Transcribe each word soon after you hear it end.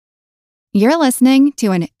You're listening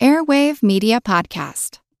to an Airwave Media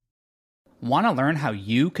Podcast. Want to learn how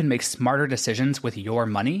you can make smarter decisions with your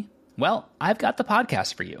money? Well, I've got the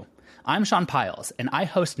podcast for you. I'm Sean Piles, and I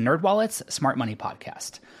host NerdWallet's Smart Money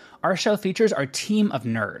Podcast. Our show features our team of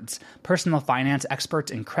nerds, personal finance experts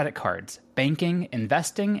in credit cards, banking,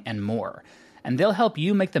 investing, and more. And they'll help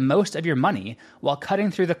you make the most of your money while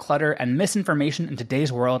cutting through the clutter and misinformation in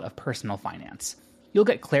today's world of personal finance. You'll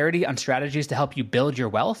get clarity on strategies to help you build your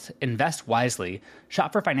wealth, invest wisely,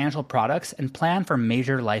 shop for financial products, and plan for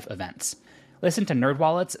major life events. Listen to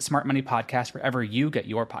NerdWallet's Smart Money Podcast wherever you get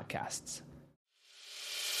your podcasts.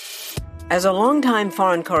 As a longtime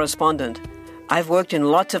foreign correspondent, I've worked in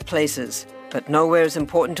lots of places, but nowhere as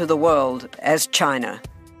important to the world as China.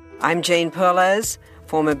 I'm Jane Perlez,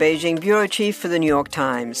 former Beijing bureau chief for the New York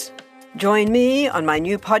Times. Join me on my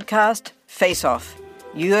new podcast, Face Off,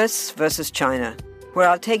 U.S. versus China, where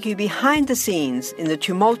I'll take you behind the scenes in the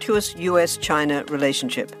tumultuous U.S.-China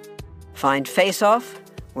relationship. Find Face Off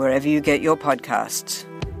wherever you get your podcasts.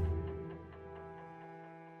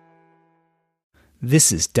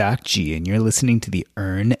 This is Doc G, and you're listening to the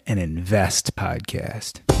Earn and Invest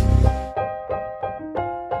podcast.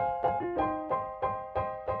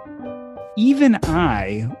 Even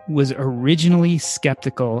I was originally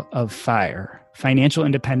skeptical of FIRE, Financial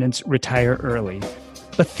Independence, Retire Early.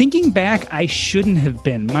 But thinking back, I shouldn't have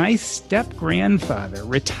been. My step-grandfather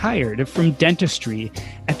retired from dentistry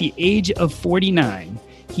at the age of 49.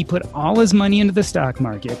 He put all his money into the stock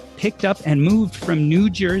market, picked up and moved from New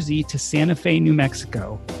Jersey to Santa Fe, New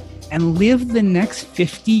Mexico, and lived the next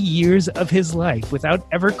 50 years of his life without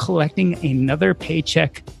ever collecting another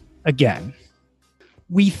paycheck again.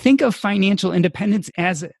 We think of financial independence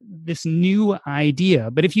as this new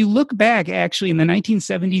idea, but if you look back, actually, in the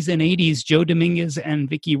 1970s and 80s, Joe Dominguez and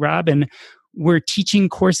Vicki Robin were teaching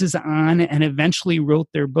courses on and eventually wrote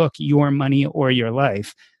their book, Your Money or Your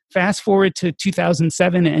Life. Fast forward to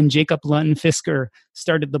 2007, and Jacob Lutton Fisker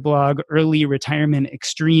started the blog Early Retirement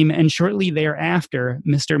Extreme, and shortly thereafter,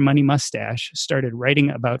 Mr. Money Mustache started writing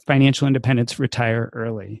about financial independence, retire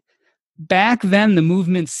early. Back then, the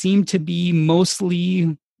movement seemed to be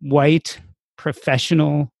mostly white,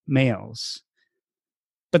 professional males.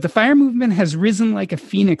 But the FIRE movement has risen like a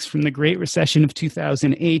phoenix from the Great Recession of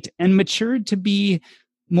 2008 and matured to be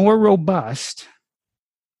more robust,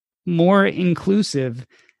 more inclusive,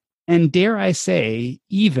 and dare I say,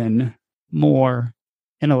 even more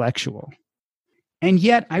intellectual. And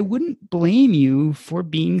yet, I wouldn't blame you for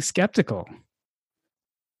being skeptical.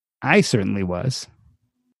 I certainly was.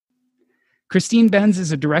 Christine Benz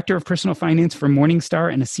is a director of personal finance for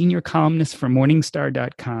Morningstar and a senior columnist for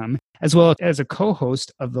Morningstar.com, as well as a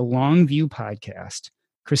co-host of the Longview podcast.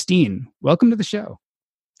 Christine, welcome to the show.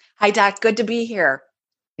 Hi, Doc. Good to be here.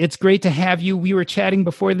 It's great to have you. We were chatting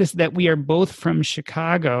before this that we are both from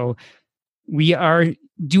Chicago. We are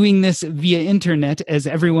doing this via internet, as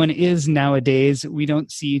everyone is nowadays. We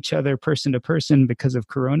don't see each other person to person because of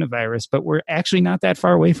coronavirus, but we're actually not that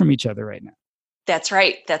far away from each other right now. That's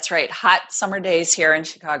right. That's right. Hot summer days here in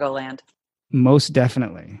Chicagoland. Most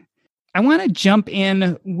definitely. I want to jump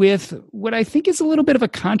in with what I think is a little bit of a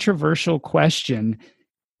controversial question.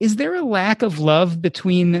 Is there a lack of love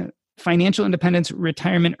between financial independence,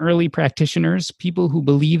 retirement early practitioners, people who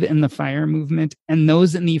believe in the FIRE movement, and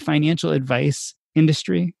those in the financial advice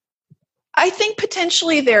industry? I think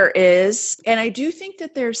potentially there is. And I do think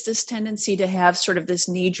that there's this tendency to have sort of this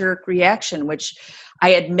knee-jerk reaction, which I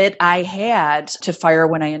admit I had to FIRE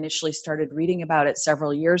when I initially started reading about it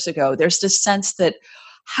several years ago. There's this sense that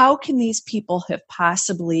how can these people have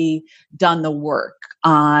possibly done the work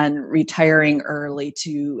on retiring early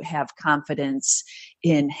to have confidence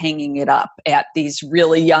in hanging it up at these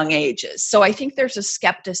really young ages? So I think there's a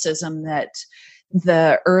skepticism that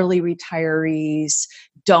the early retirees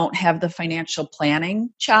don't have the financial planning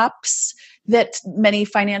chops that many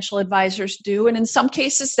financial advisors do. And in some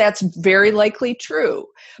cases, that's very likely true.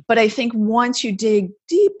 But I think once you dig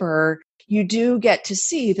deeper, you do get to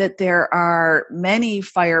see that there are many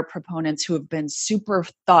FIRE proponents who have been super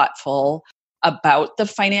thoughtful about the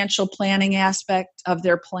financial planning aspect of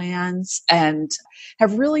their plans and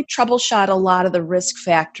have really troubleshot a lot of the risk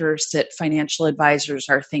factors that financial advisors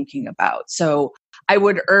are thinking about. So I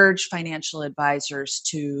would urge financial advisors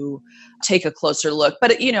to take a closer look.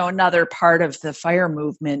 But, you know, another part of the FIRE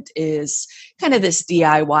movement is kind of this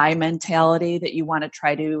DIY mentality that you want to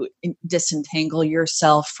try to disentangle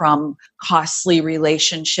yourself from costly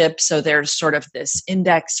relationships. So there's sort of this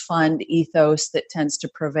index fund ethos that tends to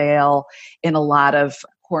prevail in a lot of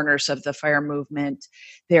corners of the FIRE movement,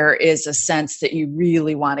 there is a sense that you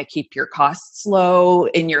really want to keep your costs low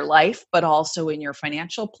in your life, but also in your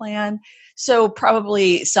financial plan. So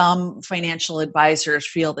probably some financial advisors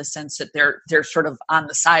feel the sense that they're sort of on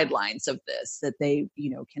the sidelines of this, that they,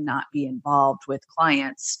 cannot be involved with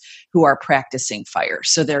clients who are practicing FIRE.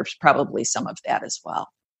 So there's probably some of that as well.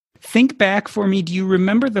 Think back for me. Do you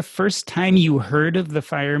remember the first time you heard of the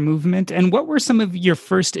FIRE movement? And what were some of your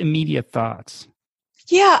first immediate thoughts?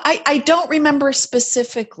 Yeah, I don't remember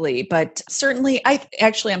specifically, but certainly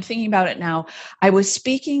I'm thinking about it now. I was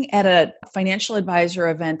speaking at a financial advisor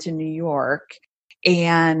event in New York,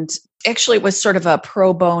 and actually it was sort of a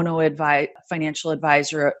pro bono financial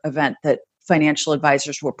advisor event that financial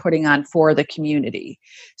advisors were putting on for the community.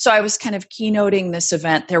 So I was kind of keynoting this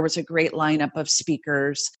event. There was a great lineup of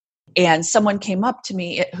speakers. And someone came up to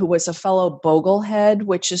me who was a fellow Boglehead,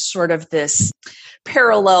 which is sort of this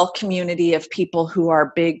parallel community of people who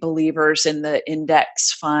are big believers in the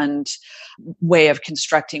index fund way of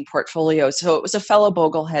constructing portfolios. So it was a fellow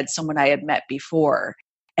Boglehead, someone I had met before.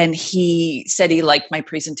 And he said he liked my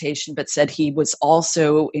presentation, but said he was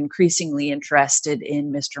also increasingly interested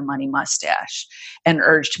in Mr. Money Mustache and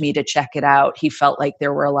urged me to check it out. He felt like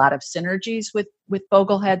there were a lot of synergies with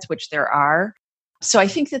Bogleheads, which there are. So I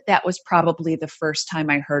think that was probably the first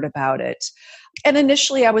time I heard about it. And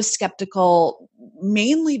initially I was skeptical,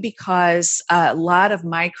 mainly because a lot of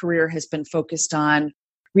my career has been focused on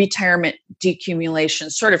retirement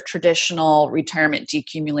decumulation, sort of traditional retirement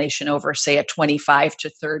decumulation over, say, a 25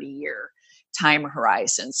 to 30 year time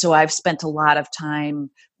horizon. So I've spent a lot of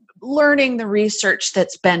time learning the research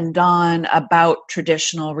that's been done about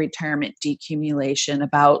traditional retirement decumulation,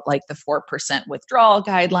 about like the 4% withdrawal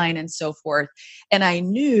guideline and so forth. And I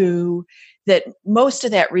knew that most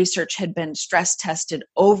of that research had been stress tested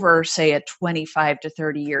over, say, a 25 to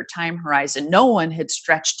 30 year time horizon. No one had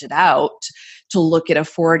stretched it out to look at a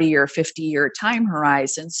 40 or 50 year time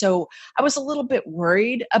horizon. So I was a little bit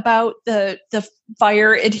worried about the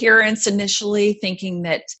FIRE adherence initially, thinking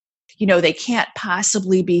that they can't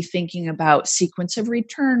possibly be thinking about sequence of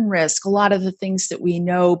return risk. A lot of the things that we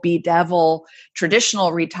know bedevil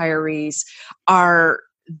traditional retirees are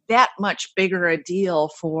that much bigger a deal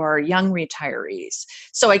for young retirees.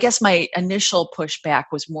 So I guess my initial pushback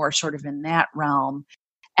was more sort of in that realm.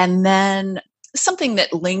 And then something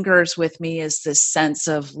that lingers with me is this sense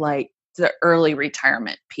of like the early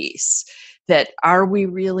retirement piece, that are we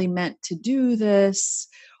really meant to do this?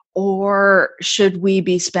 Or should we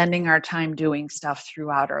be spending our time doing stuff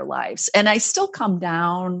throughout our lives? And I still come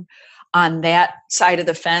down on that side of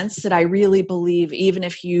the fence, that I really believe even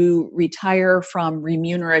if you retire from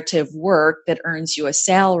remunerative work that earns you a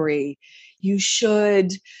salary, you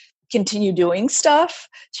should continue doing stuff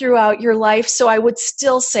throughout your life. So I would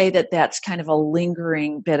still say that that's kind of a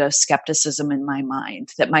lingering bit of skepticism in my mind,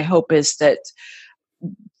 that my hope is that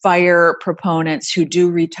FIRE proponents who do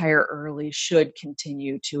retire early should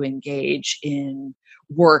continue to engage in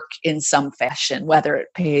work in some fashion. Whether it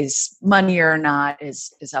pays money or not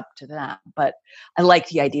is up to them. But I like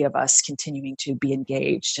the idea of us continuing to be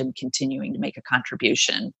engaged and continuing to make a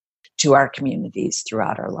contribution to our communities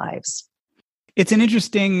throughout our lives. It's an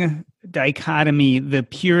interesting dichotomy, the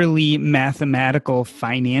purely mathematical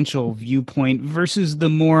financial viewpoint versus the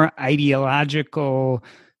more ideological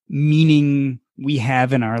meaning we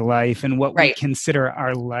have in our life and what we consider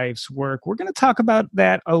our life's work. We're going to talk about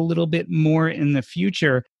that a little bit more in the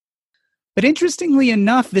future. But interestingly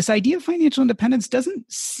enough, this idea of financial independence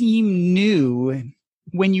doesn't seem new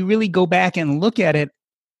when you really go back and look at it.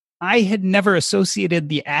 I had never associated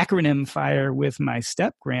the acronym FIRE with my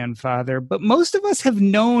step-grandfather, but most of us have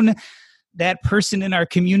known that person in our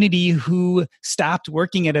community who stopped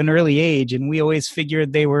working at an early age, and we always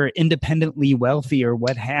figured they were independently wealthy or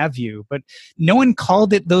what have you. But no one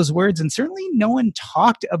called it those words, and certainly no one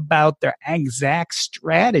talked about their exact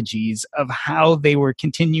strategies of how they were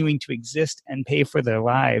continuing to exist and pay for their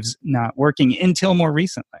lives not working until more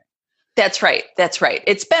recently. That's right.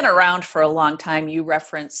 It's been around for a long time. You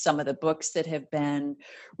referenced some of the books that have been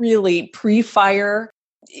really pre-FIRE.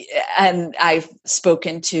 And I've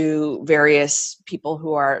spoken to various people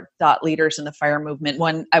who are thought leaders in the FIRE movement.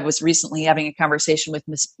 I was recently having a conversation with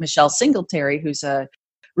Michelle Singletary, who's a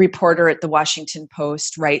reporter at the Washington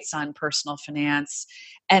Post, writes on personal finance.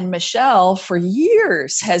 And Michelle, for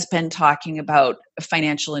years, has been talking about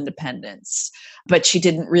financial independence, but she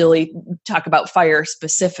didn't really talk about FIRE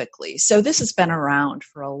specifically. So this has been around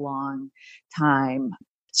for a long time.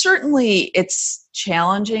 Certainly, it's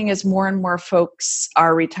challenging as more and more folks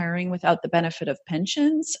are retiring without the benefit of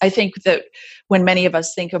pensions. I think that when many of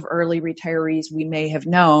us think of early retirees, we may have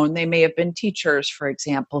known they may have been teachers, for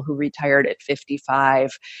example, who retired at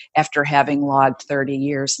 55 after having logged 30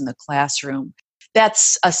 years in the classroom.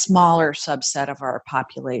 That's a smaller subset of our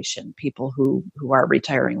population, people who are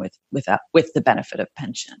retiring with the benefit of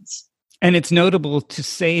pensions. And it's notable to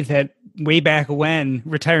say that way back when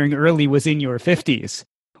retiring early was in your 50s.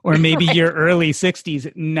 Or maybe Right. your early 60s.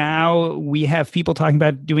 Now we have people talking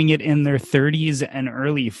about doing it in their 30s and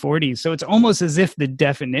early 40s. So it's almost as if the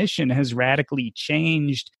definition has radically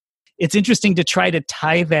changed. It's interesting to try to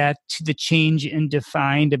tie that to the change in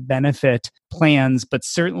defined benefit plans, but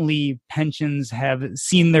certainly pensions have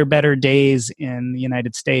seen their better days in the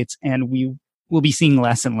United States, and we will be seeing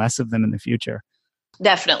less and less of them in the future.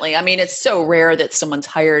 Definitely. I mean, it's so rare that someone's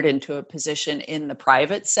hired into a position in the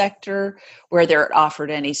private sector where they're offered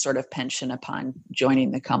any sort of pension upon joining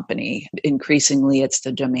the company. Increasingly, it's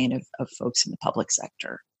the domain of folks in the public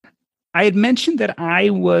sector. I had mentioned that I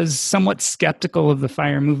was somewhat skeptical of the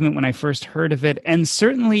FIRE movement when I first heard of it, and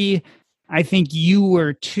certainly I think you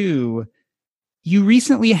were too. You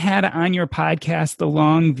recently had on your podcast, The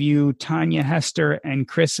Long View, Tanya Hester and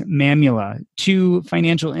Chris Mamula, two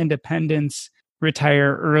financial independents,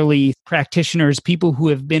 retire early practitioners, people who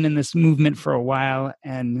have been in this movement for a while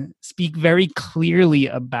and speak very clearly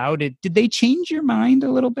about it. Did they change your mind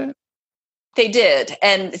a little bit? They did.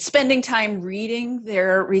 And spending time reading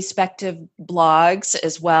their respective blogs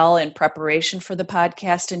as well in preparation for the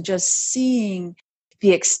podcast and just seeing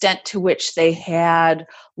the extent to which they had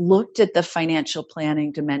looked at the financial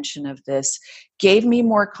planning dimension of this gave me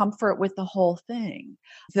more comfort with the whole thing.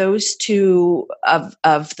 Those two of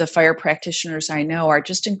the FIRE practitioners I know are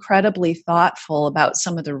just incredibly thoughtful about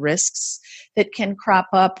some of the risks that can crop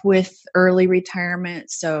up with early retirement.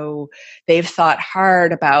 So they've thought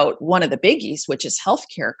hard about one of the biggies, which is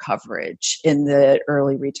healthcare coverage in the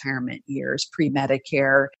early retirement years,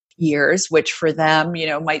 pre-Medicare years, which for them,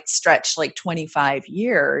 might stretch like 25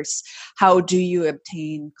 years. How do you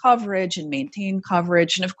obtain coverage and maintain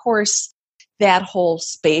coverage? And of course, that whole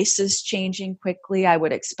space is changing quickly. I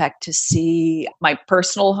would expect to see, my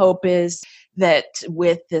personal hope is that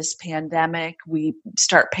with this pandemic, we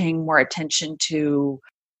start paying more attention to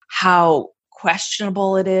how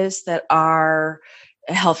questionable it is that our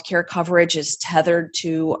healthcare coverage is tethered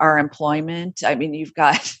to our employment. I mean, you've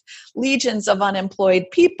got legions of unemployed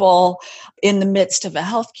people in the midst of a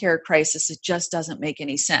healthcare crisis. It just doesn't make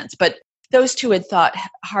any sense. But those two had thought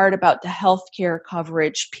hard about the healthcare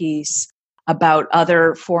coverage piece, about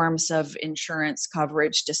other forms of insurance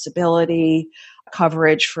coverage, disability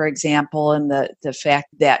coverage, for example, and the fact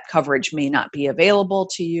that coverage may not be available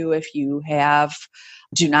to you if you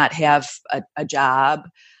do not have a job.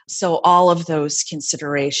 So all of those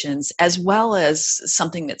considerations, as well as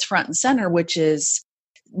something that's front and center, which is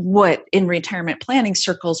what in retirement planning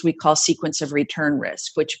circles we call sequence of return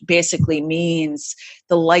risk, which basically means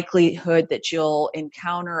the likelihood that you'll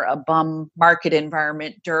encounter a bum market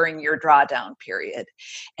environment during your drawdown period.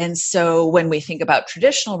 And so when we think about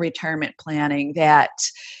traditional retirement planning, that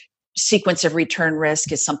sequence of return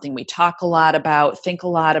risk is something we talk a lot about, think a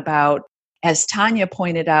lot about. As Tanya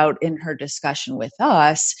pointed out in her discussion with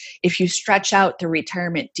us, if you stretch out the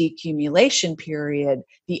retirement decumulation period,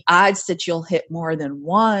 the odds that you'll hit more than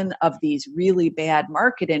one of these really bad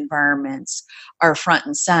market environments are front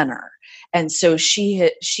and center. And so she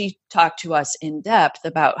talked to us in depth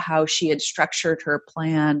about how she had structured her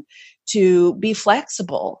plan to be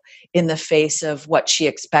flexible in the face of what she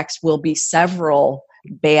expects will be several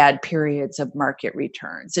bad periods of market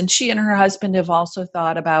returns. And she and her husband have also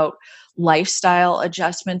thought about lifestyle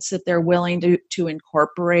adjustments that they're willing to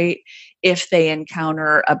incorporate if they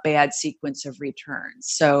encounter a bad sequence of returns.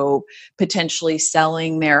 So potentially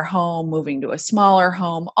selling their home, moving to a smaller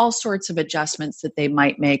home, all sorts of adjustments that they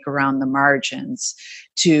might make around the margins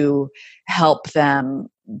to help them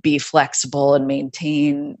be flexible and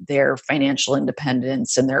maintain their financial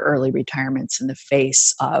independence and their early retirements in the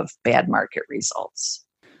face of bad market results.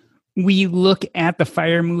 We look at the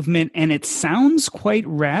FIRE movement and it sounds quite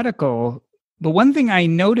radical. But one thing I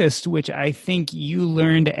noticed, which I think you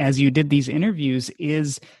learned as you did these interviews,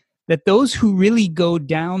 is that those who really go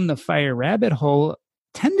down the FIRE rabbit hole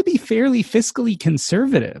tend to be fairly fiscally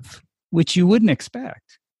conservative, which you wouldn't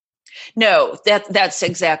expect. No, that's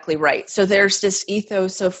exactly right. So there's this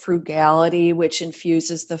ethos of frugality which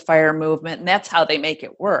infuses the FIRE movement, and that's how they make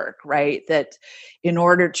it work, right? That in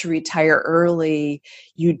order to retire early,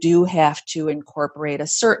 you do have to incorporate a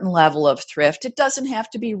certain level of thrift. It doesn't have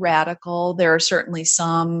to be radical. There are certainly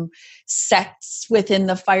some sects within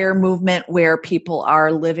the FIRE movement where people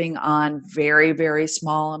are living on very, very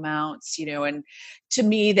small amounts, and to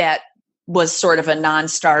me that was sort of a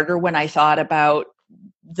non-starter when I thought about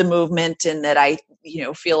the movement, and that I,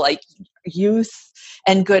 feel like youth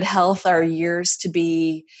and good health are years to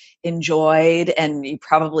be enjoyed, and you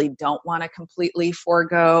probably don't want to completely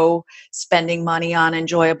forego spending money on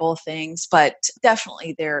enjoyable things. But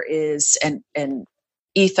definitely there is an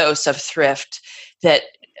ethos of thrift that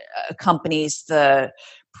accompanies the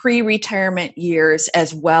pre-retirement years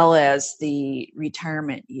as well as the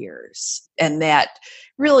retirement years. And that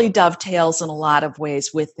really dovetails in a lot of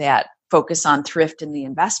ways with that focus on thrift in the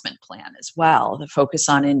investment plan as well, the focus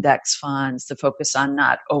on index funds, the focus on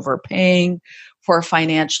not overpaying for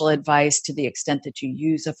financial advice to the extent that you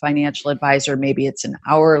use a financial advisor. Maybe it's an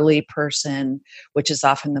hourly person, which is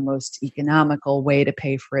often the most economical way to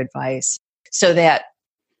pay for advice. So that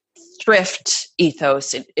thrift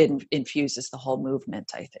ethos infuses the whole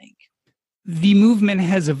movement, I think. The movement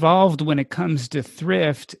has evolved when it comes to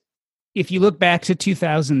thrift. If you look back to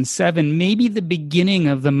 2007, maybe the beginning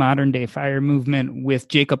of the modern day FIRE movement with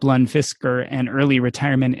Jacob Lund Fisker and Early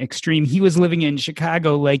Retirement Extreme, he was living in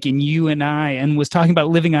Chicago like in you and I, and was talking about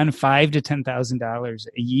living on $5,000 to $10,000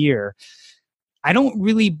 a year. I don't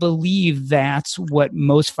really believe that's what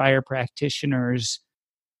most FIRE practitioners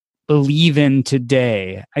believe in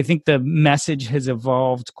today. I think the message has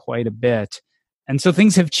evolved quite a bit. And so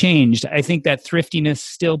things have changed. I think that thriftiness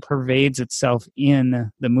still pervades itself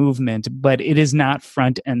in the movement, but it is not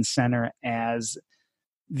front and center as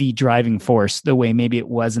the driving force the way maybe it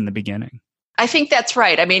was in the beginning. I think that's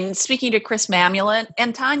right. I mean, speaking to Chris Mamula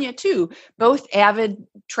and Tanya too, both avid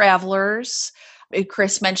travelers.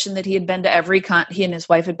 Chris mentioned that he and his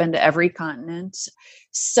wife had been to every continent.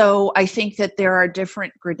 So I think that there are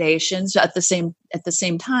different gradations. At the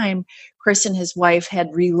same time, Chris and his wife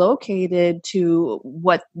had relocated to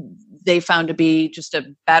what they found to be just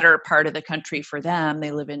a better part of the country for them.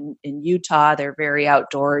 They live in Utah. They're very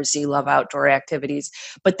outdoorsy, love outdoor activities.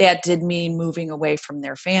 But that did mean moving away from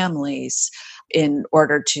their families in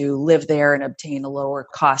order to live there and obtain a lower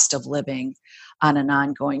cost of living on an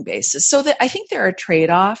ongoing basis. So that I think there are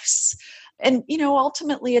trade-offs. And,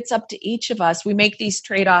 ultimately it's up to each of us. We make these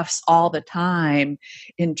trade-offs all the time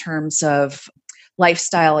in terms of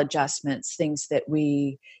lifestyle adjustments, things that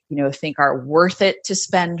we, think are worth it to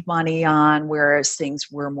spend money on, whereas things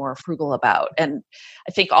we're more frugal about. And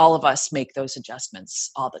I think all of us make those adjustments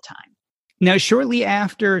all the time. Now, shortly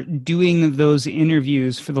after doing those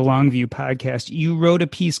interviews for the Longview podcast, you wrote a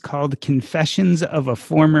piece called Confessions of a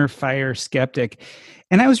Former FIRE Skeptic.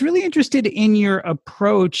 And I was really interested in your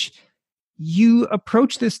approach. You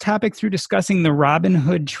approach this topic through discussing the Robin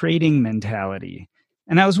Hood trading mentality.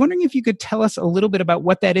 And I was wondering if you could tell us a little bit about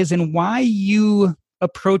what that is and why you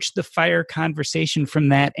approach the FIRE conversation from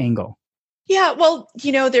that angle. Yeah, well,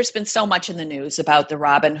 there's been so much in the news about the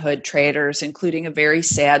Robin Hood traders, including a very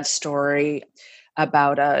sad story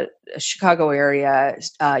about a Chicago area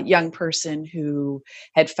young person who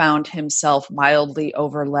had found himself wildly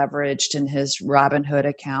over-leveraged in his Robin Hood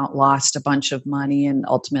account, lost a bunch of money, and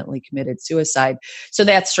ultimately committed suicide. So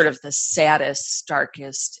that's sort of the saddest,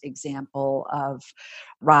 starkest example of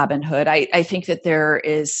Robin Hood. I think that there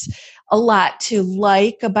is a lot to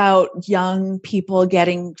like about young people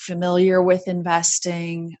getting familiar with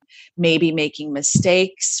investing, maybe making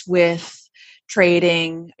mistakes with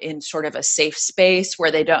trading in sort of a safe space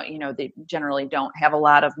where they generally don't have a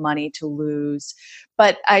lot of money to lose.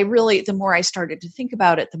 But the more I started to think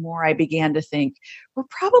about it, the more I began to think we're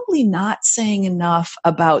probably not saying enough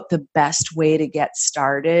about the best way to get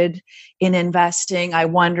started in investing. I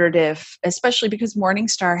wondered if, especially because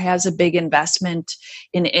Morningstar has a big investment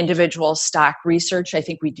in individual stock research, I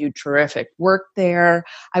think we do terrific work there.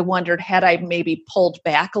 I wondered, had I maybe pulled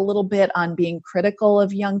back a little bit on being critical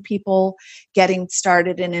of young people getting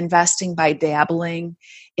started in investing by dabbling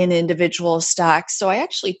in individual stocks. So I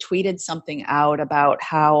actually tweeted something out about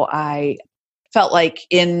how I felt like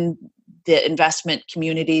in the investment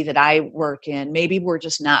community that I work in, maybe we're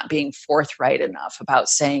just not being forthright enough about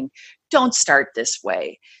saying, don't start this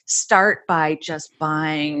way. Start by just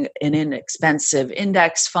buying an inexpensive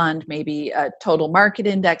index fund, maybe a total market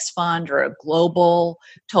index fund or a global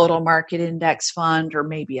total market index fund, or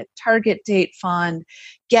maybe a target date fund.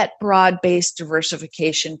 Get broad-based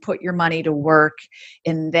diversification, put your money to work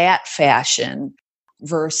in that fashion,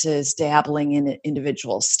 versus dabbling in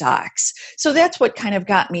individual stocks. So that's what kind of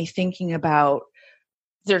got me thinking about.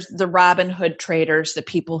 There's the Robinhood traders, the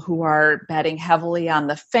people who are betting heavily on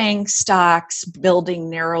the FANG stocks,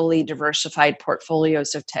 building narrowly diversified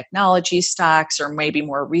portfolios of technology stocks, or maybe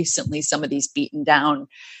more recently, some of these beaten down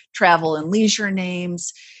travel and leisure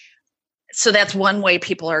names. So that's one way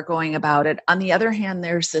people are going about it. On the other hand,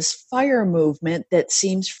 there's this FIRE movement that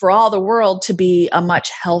seems for all the world to be a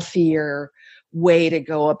much healthier way to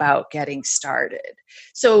go about getting started.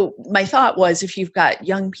 So my thought was, if you've got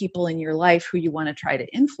young people in your life who you want to try to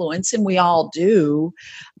influence, and we all do,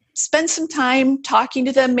 spend some time talking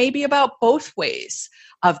to them maybe about both ways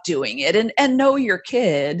of doing it, and know your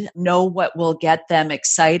kid, know what will get them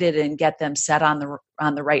excited and get them set on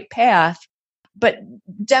the right path. But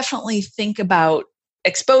definitely think about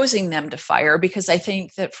exposing them to FIRE, because I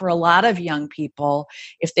think that for a lot of young people,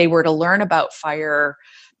 if they were to learn about FIRE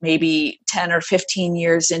maybe 10 or 15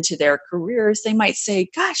 years into their careers, they might say,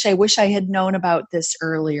 gosh, I wish I had known about this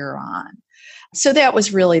earlier on. So that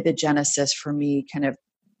was really the genesis for me kind of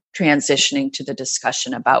transitioning to the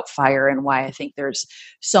discussion about FIRE and why I think there's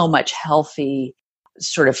so much healthy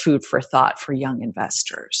sort of food for thought for young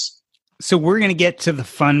investors. So we're going to get to the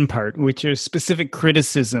fun part, which are specific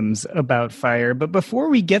criticisms about FIRE. But before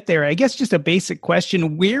we get there, I guess just a basic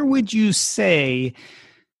question, where would you say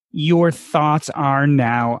your thoughts are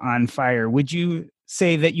now on FIRE? Would you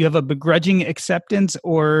say that you have a begrudging acceptance,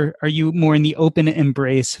 or are you more in the open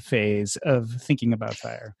embrace phase of thinking about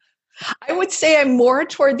FIRE? I would say I'm more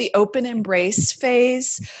toward the open embrace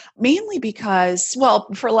phase, mainly because, well,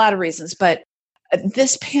 for a lot of reasons, but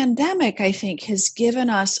this pandemic, I think, has given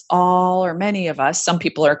us all, or many of us, some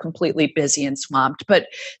people are completely busy and swamped, but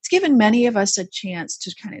it's given many of us a chance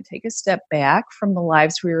to kind of take a step back from the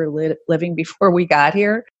lives we were living before we got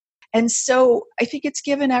here. And so I think it's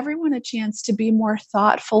given everyone a chance to be more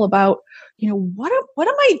thoughtful about, what am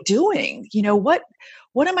I doing?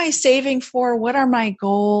 What am I saving for? What are my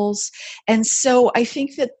goals? And so I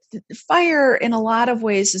think that FIRE in a lot of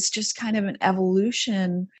ways is just kind of an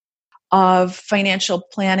evolution of financial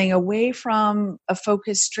planning away from a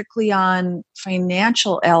focus strictly on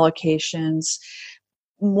financial allocations,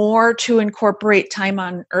 more to incorporate time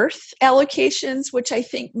on earth allocations, which I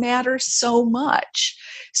think matters so much.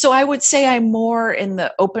 So I would say I'm more in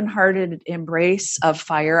the open-hearted embrace of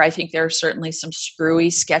FIRE. I think there are certainly some screwy,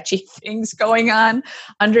 sketchy things going on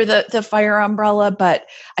under the FIRE umbrella, but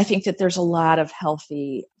I think that there's a lot of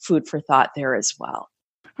healthy food for thought there as well.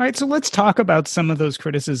 All right, so let's talk about some of those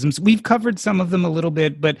criticisms. We've covered some of them a little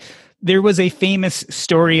bit, but there was a famous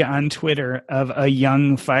story on Twitter of a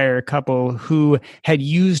young FIRE couple who had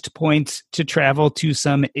used points to travel to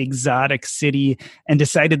some exotic city and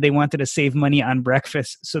decided they wanted to save money on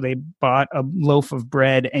breakfast. So they bought a loaf of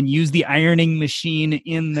bread and used the ironing machine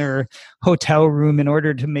in their hotel room in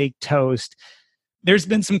order to make toast. There's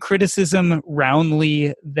been some criticism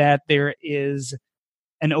roundly that there is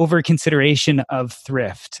an overconsideration of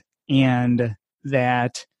thrift and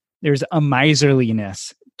that there's a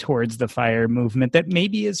miserliness towards the FIRE movement that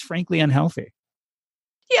maybe is frankly unhealthy.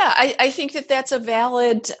 Yeah, I think that that's a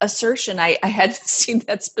valid assertion. I hadn't seen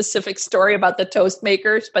that specific story about the toast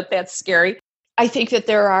makers, but that's scary. I think that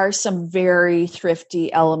there are some very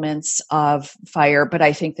thrifty elements of FIRE, but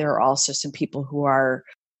I think there are also some people who are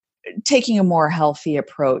taking a more healthy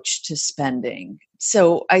approach to spending.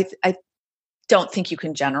 So I don't think you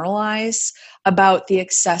can generalize about the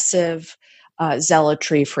excessive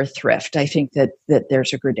zealotry for thrift. I think that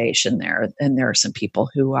there's a gradation there, and there are some people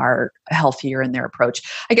who are healthier in their approach.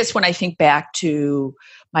 I guess when I think back to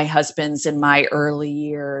my husband's and my early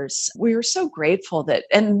years, we were so grateful that,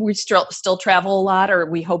 and we still travel a lot, or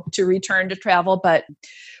we hope to return to travel, but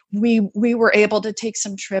we were able to take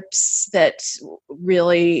some trips that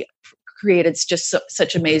really created just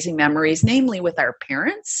such amazing memories, namely with our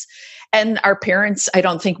parents. And our parents, I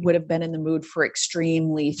don't think, would have been in the mood for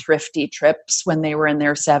extremely thrifty trips when they were in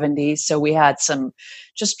their 70s. So we had some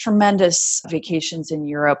just tremendous vacations in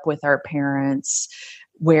Europe with our parents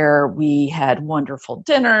where we had wonderful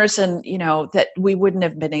dinners, and, that we wouldn't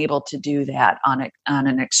have been able to do that on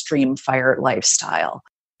an extreme FIRE lifestyle.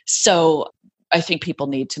 So I think people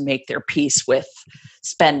need to make their peace with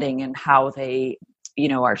spending and how they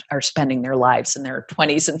are spending their lives in their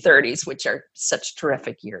 20s and 30s, which are such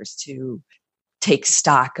terrific years to take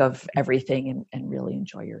stock of everything and really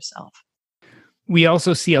enjoy yourself. We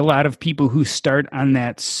also see a lot of people who start on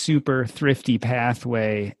that super thrifty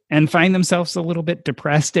pathway and find themselves a little bit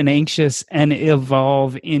depressed and anxious and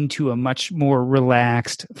evolve into a much more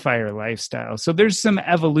relaxed FIRE lifestyle. So there's some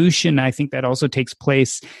evolution, I think, that also takes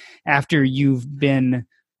place after you've been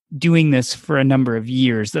doing this for a number of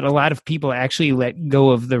years, that a lot of people actually let go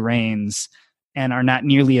of the reins and are not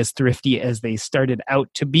nearly as thrifty as they started out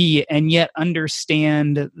to be, and yet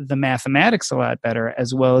understand the mathematics a lot better,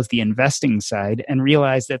 as well as the investing side, and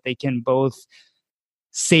realize that they can both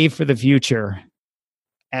save for the future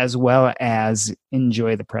as well as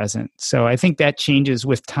enjoy the present. So I think that changes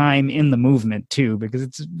with time in the movement too, because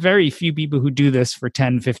it's very few people who do this for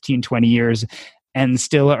 10, 15, 20 years and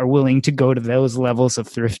still are willing to go to those levels of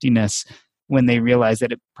thriftiness when they realize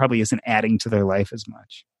that it probably isn't adding to their life as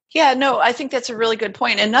much. Yeah, no, I think that's a really good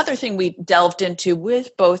point. Another thing we delved into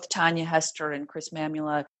with both Tanya Hester and Chris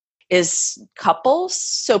Mamula is couples.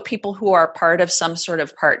 So people who are part of some sort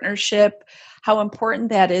of partnership, how important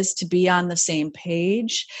that is to be on the same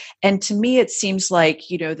page. And to me, it seems like,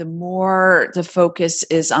 the more the focus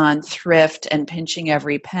is on thrift and pinching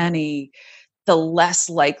every penny, the less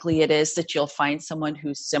likely it is that you'll find someone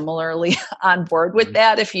who's similarly on board with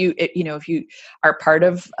that if you are part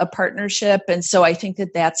of a partnership. And so I think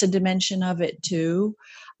that that's a dimension of it too.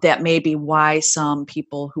 That may be why some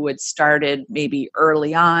people who had started maybe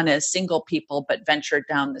early on as single people but ventured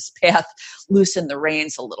down this path loosened the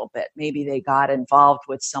reins a little bit. Maybe they got involved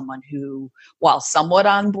with someone who, while somewhat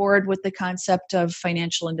on board with the concept of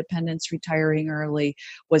financial independence, retiring early,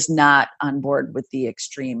 was not on board with the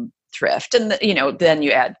extreme thrift. And, then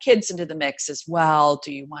you add kids into the mix as well.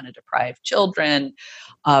 Do you want to deprive children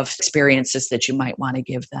of experiences that you might want to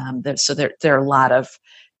give them? So there are a lot of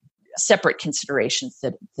separate considerations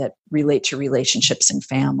that relate to relationships and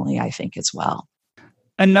family, I think, as well.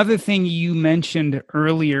 Another thing you mentioned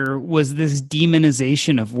earlier was this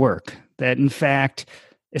demonization of work, that in fact,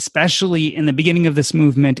 especially in the beginning of this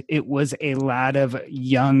movement, it was a lot of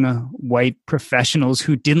young white professionals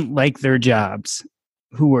who didn't like their jobs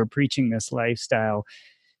who were preaching this lifestyle.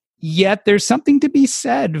 Yet there's something to be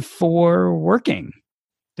said for working.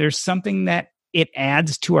 There's something that it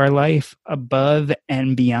adds to our life above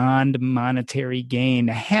and beyond monetary gain.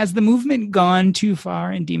 Has the movement gone too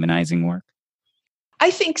far in demonizing work?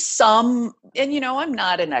 I think some, and I'm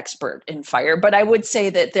not an expert in FIRE, but I would say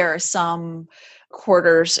that there are some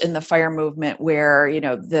quarters in the FIRE movement where,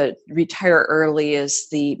 the retire early is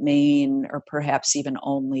the main or perhaps even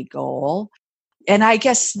only goal. And I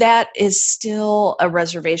guess that is still a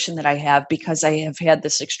reservation that I have, because I have had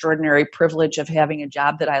this extraordinary privilege of having a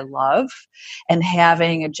job that I love and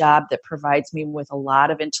having a job that provides me with a lot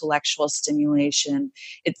of intellectual stimulation.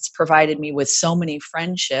 It's provided me with so many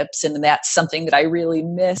friendships, and that's something that I really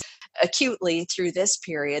miss acutely through this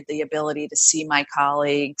period, the ability to see my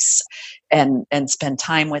colleagues and spend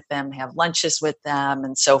time with them, have lunches with them,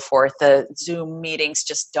 and so forth. The Zoom meetings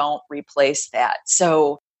just don't replace that.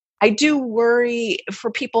 So I do worry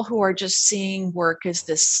for people who are just seeing work as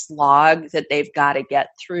this slog that they've got to get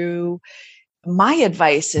through. My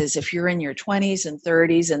advice is, if you're in your 20s and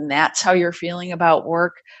 30s and that's how you're feeling about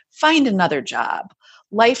work, find another job.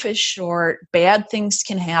 Life is short. Bad things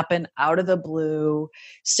can happen out of the blue.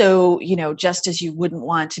 So, just as you wouldn't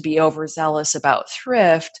want to be overzealous about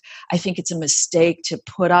thrift, I think it's a mistake to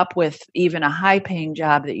put up with even a high-paying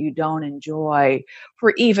job that you don't enjoy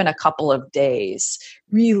for even a couple of days.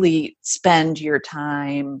 Really spend your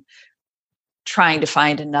time trying to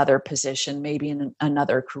find another position, maybe in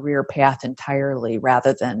another career path entirely,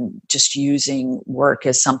 rather than just using work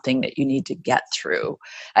as something that you need to get through.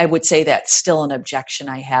 I would say that's still an objection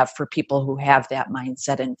I have for people who have that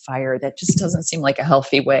mindset in FIRE. That just doesn't seem like a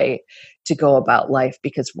healthy way to go about life,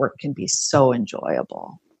 because work can be so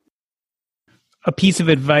enjoyable. A piece of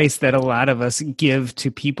advice that a lot of us give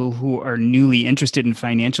to people who are newly interested in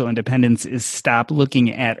financial independence is stop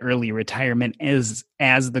looking at early retirement as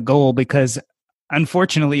the goal, because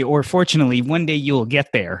unfortunately or fortunately, one day you'll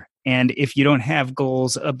get there. And if you don't have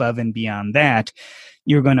goals above and beyond that,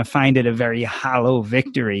 you're going to find it a very hollow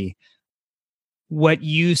victory. What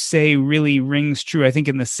you say really rings true, I think,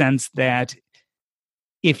 in the sense that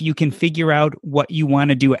if you can figure out what you want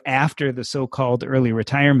to do after the so-called early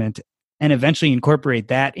retirement and eventually incorporate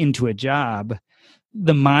that into a job,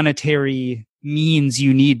 the monetary means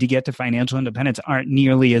you need to get to financial independence aren't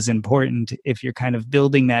nearly as important if you're kind of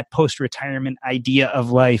building that post-retirement idea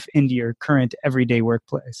of life into your current everyday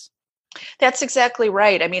workplace. That's exactly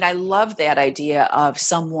right. I mean, I love that idea of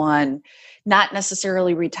someone not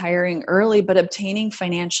necessarily retiring early, but obtaining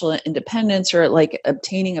financial independence, or like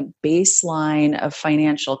obtaining a baseline of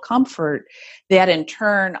financial comfort that in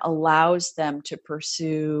turn allows them to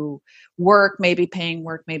pursue work, maybe paying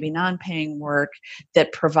work, maybe non-paying work,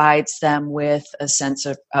 that provides them with a sense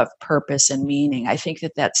of purpose and meaning. I think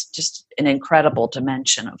that that's just an incredible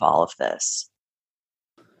dimension of all of this.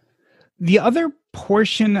 The other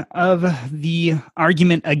portion of the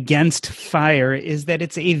argument against FIRE is that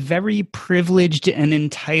it's a very privileged and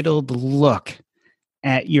entitled look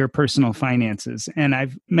at your personal finances. And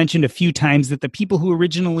I've mentioned a few times that the people who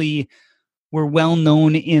originally were well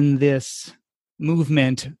known in this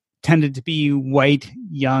movement tended to be white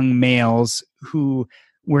young males who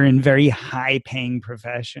were in very high paying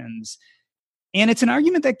professions. And it's an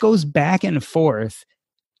argument that goes back and forth.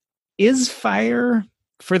 Is FIRE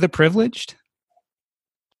for the privileged?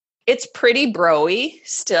 It's pretty bro-y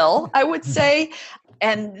still, I would say.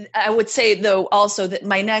 And I would say, though, also that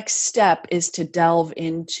my next step is to delve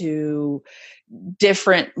into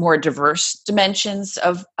different, more diverse dimensions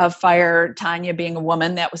of FIRE. Tanya, being a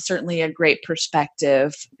woman, that was certainly a great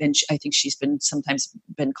perspective. And I think she's sometimes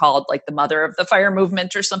been called like the mother of the FIRE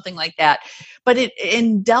movement or something like that. But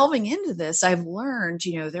in delving into this, I've learned,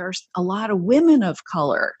 there's a lot of women of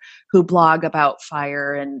color who blog about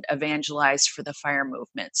FIRE and evangelize for the FIRE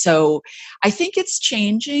movement. So I think it's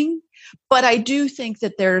changing, but I do think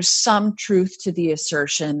that there's some truth to the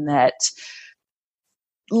assertion that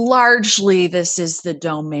largely this is the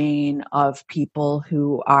domain of people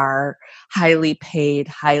who are highly paid,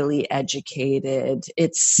 highly educated.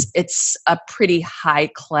 It's a pretty high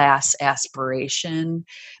class aspiration.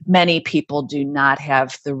 Many people do not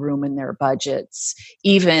have the room in their budgets,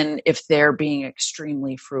 even if they're being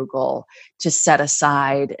extremely frugal, to set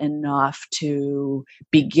aside enough to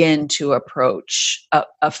begin to approach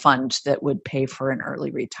a fund that would pay for an early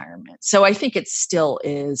retirement. So I think it still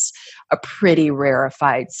is a pretty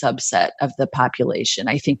rarefied subset of the population.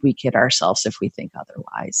 I think we kid ourselves if we think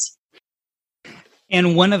otherwise.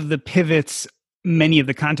 And one of the pivots many of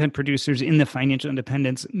the content producers in the financial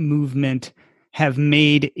independence movement have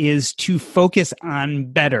made is to focus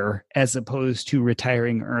on better as opposed to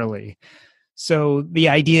retiring early. So the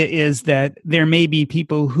idea is that there may be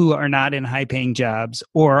people who are not in high-paying jobs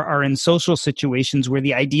or are in social situations where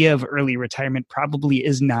the idea of early retirement probably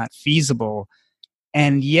is not feasible.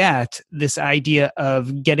 And yet, this idea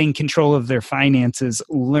of getting control of their finances,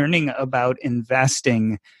 learning about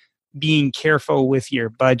investing, being careful with your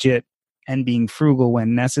budget, and being frugal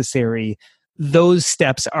when necessary, those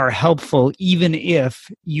steps are helpful even if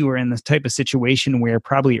you are in this type of situation where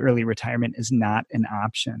probably early retirement is not an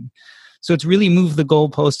option. So it's really moved the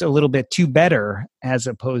goalpost a little bit to better as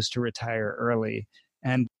opposed to retire early.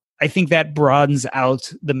 And I think that broadens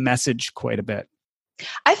out the message quite a bit.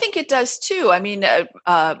 I think it does too. I mean,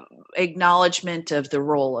 acknowledgement of the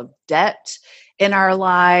role of debt in our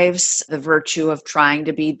lives, the virtue of trying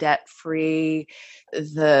to be debt-free,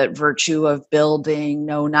 the virtue of building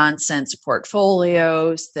no-nonsense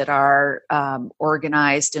portfolios that are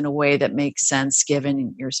organized in a way that makes sense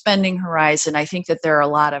given your spending horizon. I think that there are a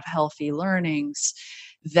lot of healthy learnings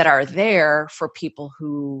that are there for people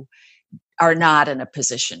who are not in a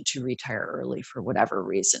position to retire early for whatever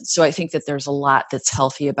reason. So I think that there's a lot that's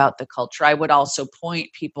healthy about the culture. I would also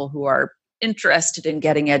point people who are interested in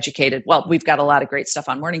getting educated. Well, we've got a lot of great stuff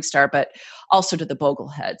on Morningstar, but also to the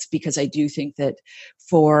Bogleheads, because I do think that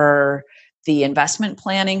for the investment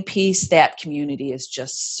planning piece, that community is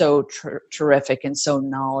just so terrific and so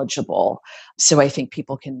knowledgeable. So I think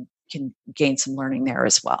people can gain some learning there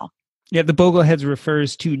as well. Yeah, the Bogleheads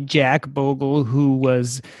refers to Jack Bogle, who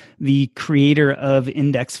was the creator of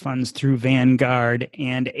index funds through Vanguard,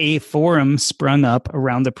 and a forum sprung up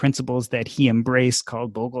around the principles that he embraced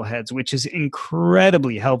called Bogleheads, which is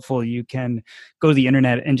incredibly helpful. You can go to the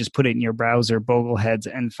internet and just put it in your browser, Bogleheads,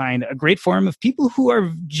 and find a great forum of people who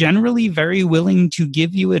are generally very willing to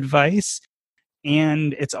give you advice,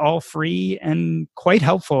 and it's all free and quite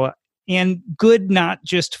helpful and good not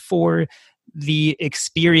just for the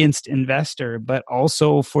experienced investor, but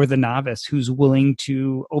also for the novice who's willing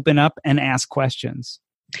to open up and ask questions.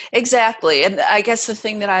 Exactly. And I guess the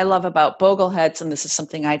thing that I love about Bogleheads, and this is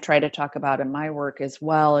something I try to talk about in my work as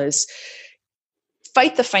well, is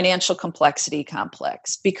fight the financial complexity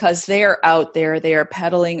complex, because they are out there, they are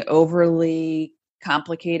peddling overly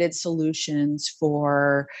complicated solutions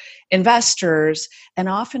for investors. And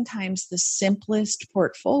oftentimes the simplest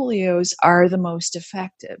portfolios are the most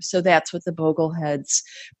effective. So that's what the Bogleheads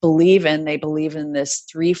believe in. They believe in this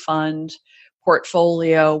 3-fund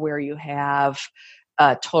portfolio where you have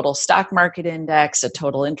a total stock market index, a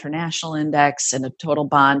total international index, and a total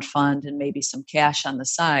bond fund, and maybe some cash on the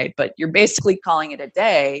side. But you're basically calling it a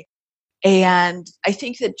day. And I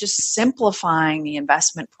think that just simplifying the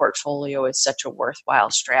investment portfolio is such a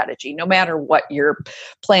worthwhile strategy, no matter what your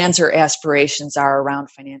plans or aspirations are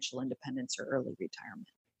around financial independence or early retirement.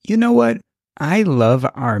 You know what? I love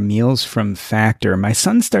our meals from Factor. My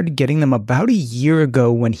son started getting them about a year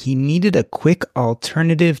ago when he needed a quick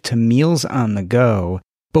alternative to meals on the go.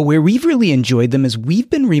 But where we've really enjoyed them is we've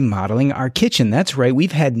been remodeling our kitchen. That's right,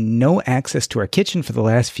 we've had no access to our kitchen for the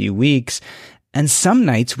last few weeks. And some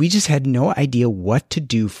nights we just had no idea what to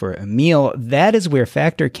do for a meal. That is where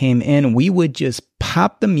Factor came in. We would just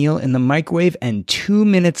pop the meal in the microwave and 2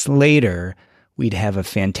 minutes later, we'd have a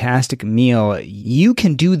fantastic meal. You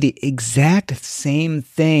can do the exact same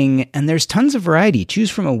thing, and there's tons of variety. Choose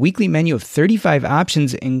from a weekly menu of 35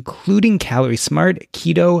 options, including Calorie Smart,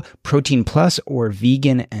 Keto, Protein Plus, or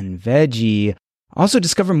Vegan and Veggie. Also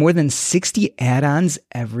discover more than 60 add-ons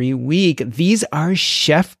every week. These are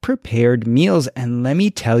chef-prepared meals, and let me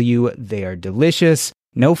tell you, they are delicious.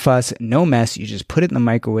 No fuss, no mess. You just put it in the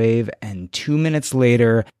microwave, and 2 minutes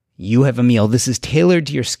later, you have a meal. This is tailored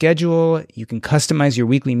to your schedule. You can customize your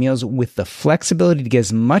weekly meals with the flexibility to get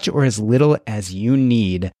as much or as little as you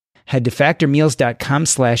need. Head to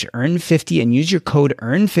factormeals.com/earn50 and use your code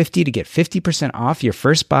earn50 to get 50% off your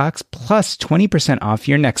first box plus 20% off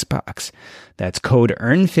your next box. That's code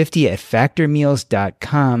earn50 at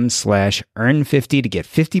factormeals.com/earn50 to get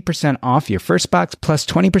 50% off your first box plus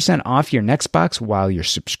 20% off your next box while your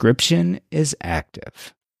subscription is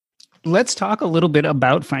active. Let's talk a little bit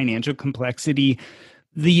about financial complexity.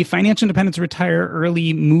 The Financial Independence Retire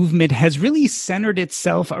Early movement has really centered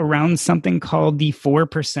itself around something called the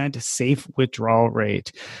 4% safe withdrawal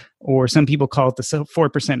rate, or some people call it the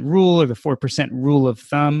 4% rule or the 4% rule of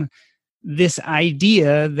thumb. This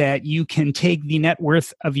idea that you can take the net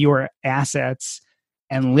worth of your assets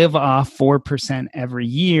and live off 4% every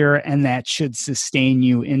year, and that should sustain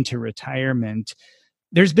you into retirement.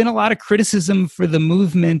 There's been a lot of criticism for the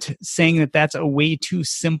movement saying that that's a way too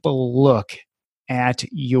simple look at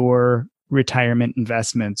your retirement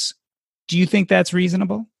investments. Do you think that's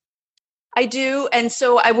reasonable? I do. And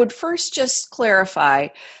so I would first just clarify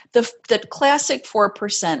the classic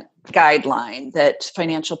 4% guideline that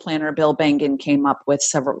financial planner Bill Bengen came up with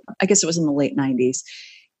I guess it was in the late 90s.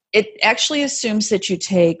 It actually assumes that you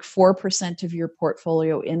take 4% of your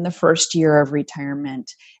portfolio in the first year of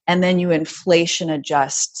retirement, and then you inflation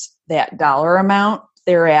adjust that dollar amount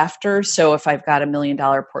thereafter. So if I've got $1 million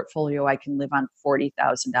portfolio, I can live on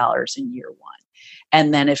 $40,000 in year one.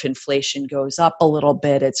 And then if inflation goes up a little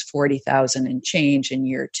bit, it's $40,000 and change in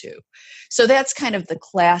year two. So that's kind of the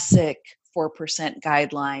classic 4%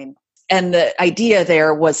 guideline. And the idea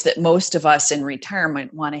there was that most of us in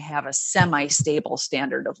retirement want to have a semi-stable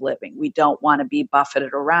standard of living. We don't want to be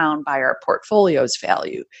buffeted around by our portfolio's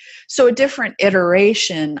value. So a different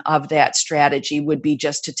iteration of that strategy would be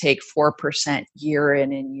just to take 4% year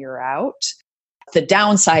in and year out. The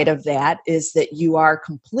downside of that is that you are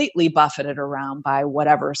completely buffeted around by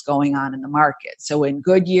whatever's going on in the market. So in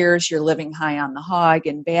good years, you're living high on the hog.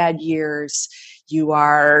 In bad years, you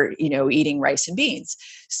are, eating rice and beans.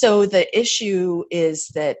 So the issue is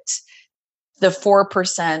that the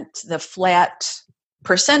 4%, the flat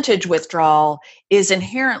percentage withdrawal is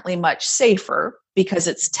inherently much safer because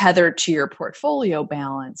it's tethered to your portfolio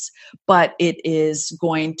balance, but it is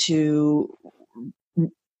going to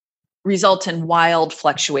result in wild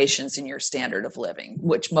fluctuations in your standard of living,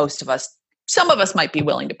 which some of us might be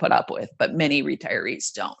willing to put up with, but many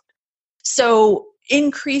retirees don't. So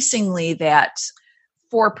increasingly that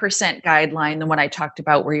 4% guideline, the one I talked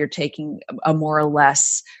about where you're taking a more or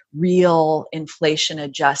less real inflation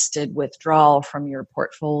adjusted withdrawal from your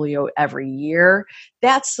portfolio every year,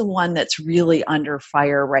 that's the one that's really under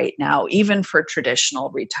fire right now, even for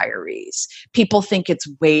traditional retirees. People think it's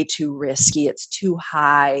way too risky. It's too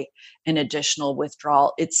high an additional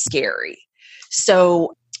withdrawal. It's scary.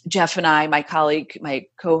 So Jeff and I, my colleague, my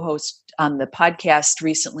co-host on the podcast,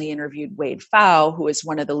 recently interviewed Wade Pfau, who is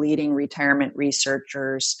one of the leading retirement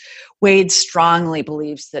researchers. Wade strongly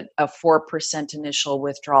believes that a 4% initial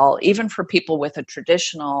withdrawal, even for people with a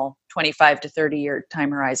traditional 25 to 30-year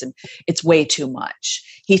time horizon, it's way too much.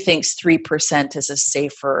 He thinks 3% is a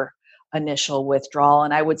safer initial withdrawal.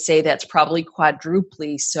 And I would say that's probably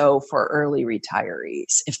quadruply so for early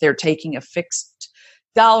retirees. If they're taking a fixed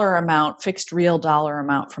real dollar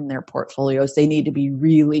amount from their portfolios, they need to be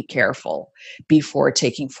really careful before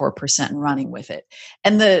taking 4% and running with it.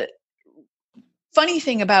 And the funny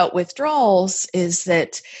thing about withdrawals is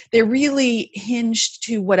that they're really hinged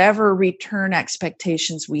to whatever return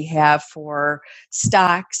expectations we have for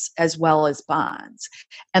stocks as well as bonds.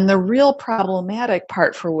 And the real problematic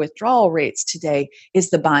part for withdrawal rates today is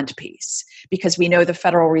the bond piece, because we know the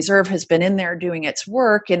Federal Reserve has been in there doing its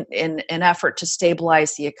work in an effort to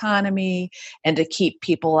stabilize the economy and to keep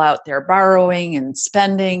people out there borrowing and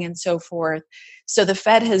spending and so forth. So the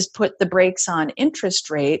Fed has put the brakes on interest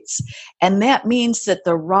rates, and that means that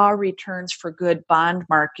the raw returns for good bond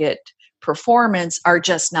market performance are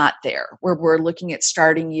just not there, where we're looking at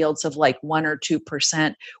starting yields of like 1 or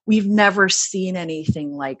 2%. We've never seen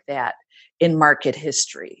anything like that in market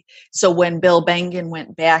history. So when Bill Bengen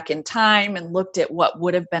went back in time and looked at what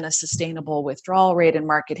would have been a sustainable withdrawal rate in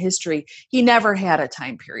market history, he never had a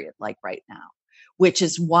time period like right now, which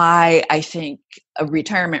is why I think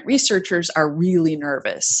retirement researchers are really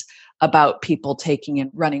nervous about people taking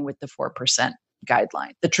and running with the 4%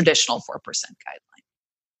 guideline, the traditional 4% guideline.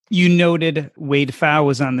 You noted Wade Pfau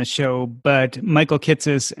was on the show, but Michael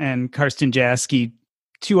Kitces and Karsten Jaski,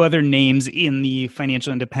 two other names in the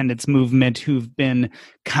financial independence movement who've been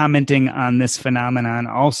commenting on this phenomenon,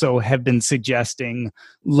 also have been suggesting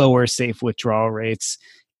lower safe withdrawal rates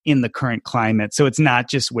in the current climate. So it's not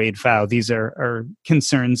just Wade Pfau. These are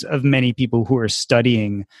concerns of many people who are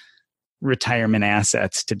studying retirement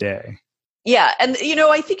assets today. Yeah. And,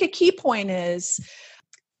 I think a key point is,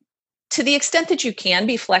 to the extent that you can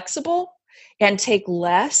be flexible and take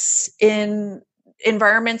less in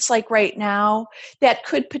environments like right now, that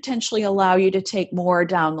could potentially allow you to take more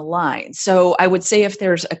down the line. So I would say if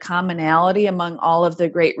there's a commonality among all of the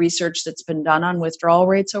great research that's been done on withdrawal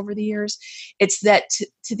rates over the years, it's that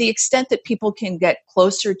to the extent that people can get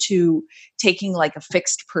closer to taking like a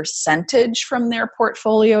fixed percentage from their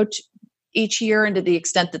portfolio each year, and to the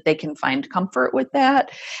extent that they can find comfort with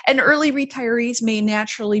that. And early retirees may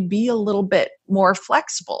naturally be a little bit more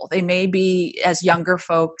flexible. They may be, as younger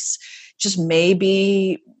folks, just may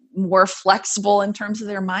be more flexible in terms of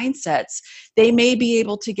their mindsets. They may be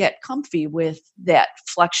able to get comfy with that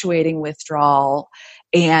fluctuating withdrawal.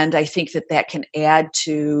 And I think that can add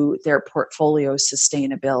to their portfolio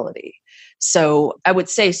sustainability. So I would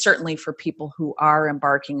say certainly for people who are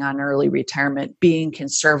embarking on early retirement, being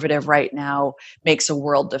conservative right now makes a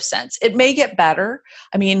world of sense. It may get better.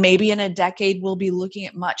 I mean, maybe in a decade, we'll be looking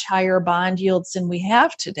at much higher bond yields than we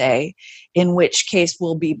have today, in which case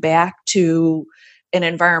we'll be back to an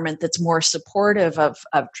environment that's more supportive of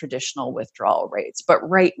traditional withdrawal rates. But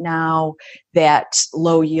right now, that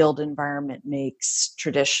low yield environment makes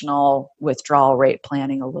traditional withdrawal rate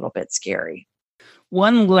planning a little bit scary.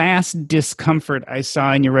 One last discomfort I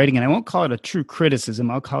saw in your writing, and I won't call it a true criticism,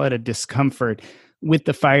 I'll call it a discomfort with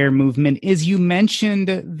the FIRE movement, is you mentioned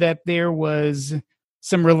that there was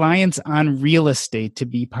some reliance on real estate to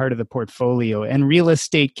be part of the portfolio, and real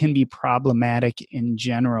estate can be problematic in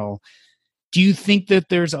general. Do you think that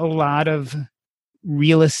there's a lot of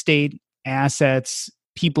real estate assets,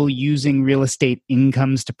 people using real estate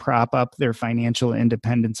incomes to prop up their financial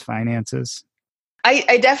independence finances?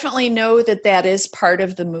 I definitely know that is part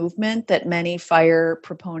of the movement, that many FIRE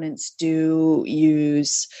proponents do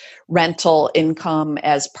use rental income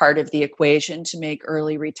as part of the equation to make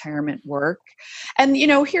early retirement work. And,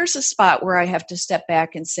 here's a spot where I have to step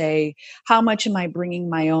back and say, how much am I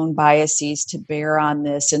bringing my own biases to bear on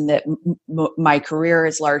this? And that my career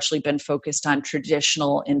has largely been focused on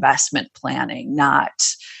traditional investment planning, not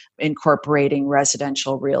incorporating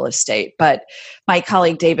residential real estate. But my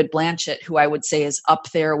colleague David Blanchett, who I would say is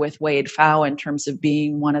up there with Wade Pfau in terms of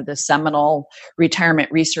being one of the seminal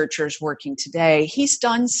retirement researchers working today, he's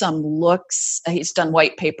done he's done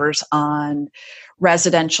white papers on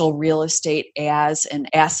residential real estate as an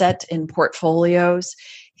asset in portfolios.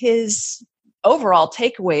 His overall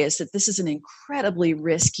takeaway is that this is an incredibly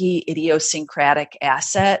risky, idiosyncratic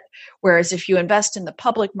asset. Whereas if you invest in the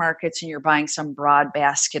public markets and you're buying some broad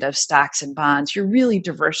basket of stocks and bonds, you're really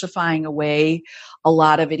diversifying away a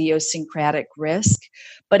lot of idiosyncratic risk.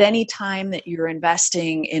 But any time that you're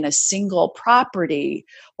investing in a single property,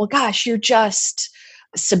 well, gosh, you're just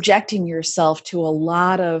subjecting yourself to a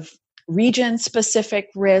lot of region-specific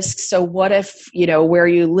risks. So what if, where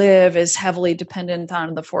you live is heavily dependent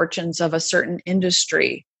on the fortunes of a certain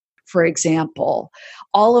industry, for example?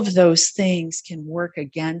 All of those things can work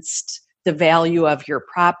against the value of your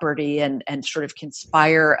property and sort of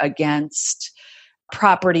conspire against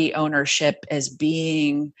property ownership as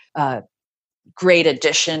being a great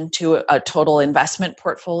addition to a total investment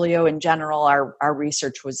portfolio. In general, our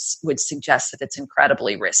research would suggest that it's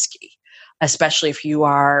incredibly risky, especially if you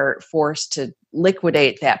are forced to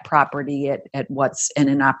liquidate that property at what's in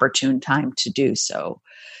an opportune time to do so.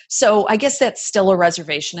 So I guess that's still a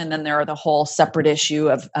reservation. And then there are the whole separate issue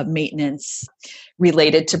of maintenance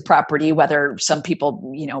related to property, whether some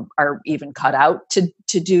people, are even cut out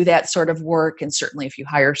to do that sort of work. And certainly if you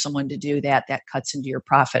hire someone to do that, that cuts into your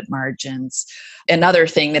profit margins. Another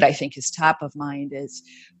thing that I think is top of mind is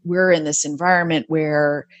we're in this environment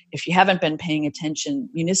where if you haven't been paying attention,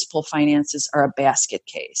 municipal finances are a basket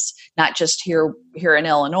case, not just here in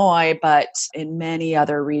Illinois, but in many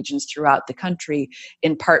other regions throughout the country,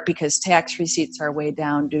 in part because tax receipts are way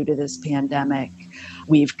down due to this pandemic.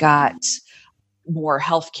 We've got more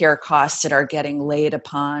healthcare costs that are getting laid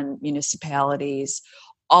upon municipalities.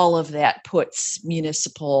 All of that puts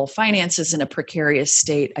municipal finances in a precarious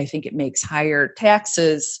state. I think it makes higher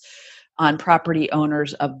taxes on property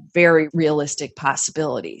owners a very realistic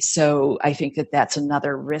possibility. So I think that that's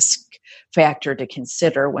another risk factor to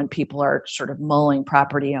consider when people are sort of mulling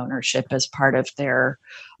property ownership as part of their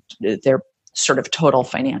sort of total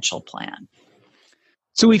financial plan.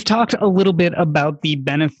 So we've talked a little bit about the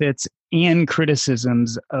benefits and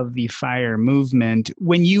criticisms of the FIRE movement.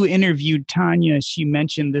 When you interviewed Tanya, she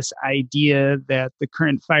mentioned this idea that the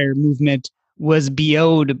current FIRE movement was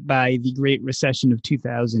BO'd by the Great Recession of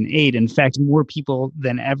 2008. In fact, more people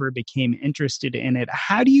than ever became interested in it.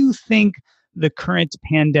 How do you think the current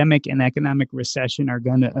pandemic and economic recession are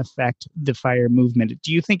going to affect the FIRE movement?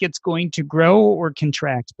 Do you think it's going to grow or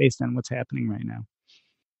contract based on what's happening right now?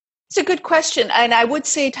 It's a good question. And I would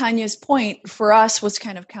say Tanya's point for us was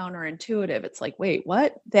kind of counterintuitive. It's like, wait,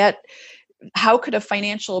 what? How could a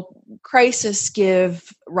financial crisis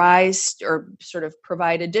give rise or sort of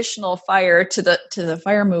provide additional fire to the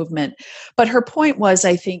FIRE movement? But her point was,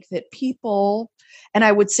 I think that people, and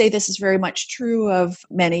I would say this is very much true of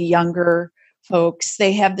many younger folks,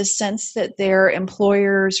 they have the sense that their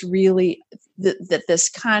employers really, that this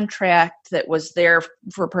contract that was there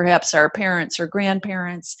for perhaps our parents or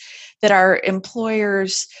grandparents, that our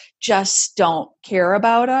employers just don't care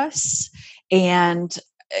about us. And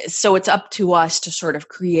so it's up to us to sort of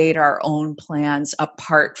create our own plans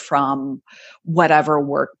apart from whatever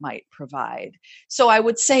work might provide. So I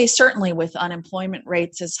would say certainly with unemployment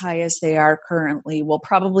rates as high as they are currently, we'll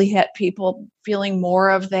probably have people feeling more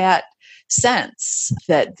of that sense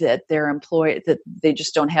that their employee, that they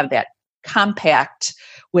just don't have that compact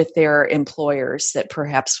with their employers that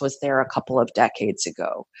perhaps was there a couple of decades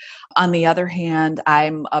ago. On the other hand,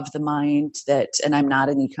 I'm of the mind that, and I'm not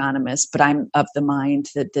an economist, but I'm of the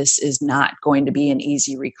mind that this is not going to be an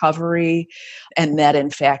easy recovery, and that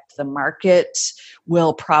in fact the market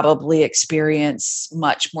will probably experience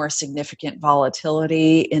much more significant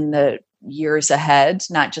volatility in the years ahead,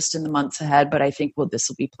 not just in the months ahead, but I think this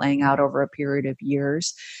will be playing out over a period of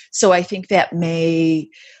years. So I think that may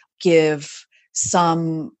give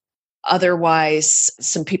some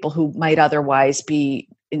people who might otherwise be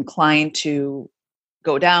inclined to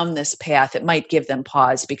go down this path, it might give them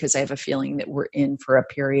pause, because I have a feeling that we're in for a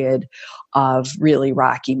period of really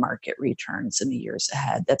rocky market returns in the years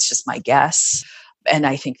ahead. That's just my guess. And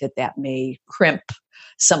I think that may crimp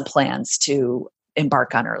some plans to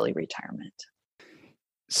embark on early retirement.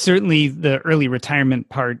 Certainly, the early retirement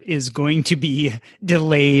part is going to be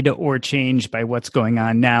delayed or changed by what's going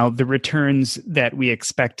on now. The returns that we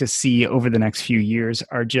expect to see over the next few years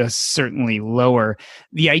are just certainly lower.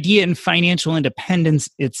 The idea in financial independence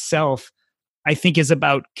itself, I think, is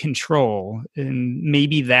about control. And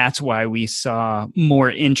maybe that's why we saw more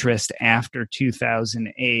interest after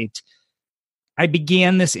 2008. I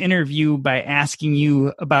began this interview by asking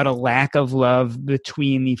you about a lack of love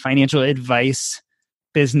between the financial advice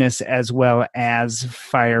business as well as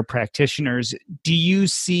FIRE practitioners. Do you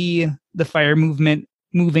see the FIRE movement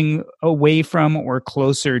moving away from or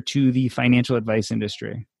closer to the financial advice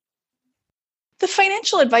industry? The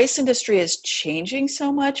financial advice industry is changing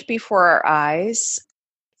so much before our eyes.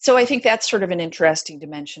 So I think that's sort of an interesting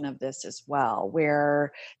dimension of this as well,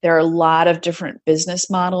 where there are a lot of different business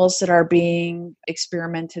models that are being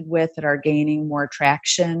experimented with that are gaining more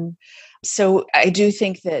traction. So I do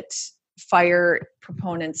think that FIRE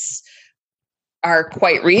proponents are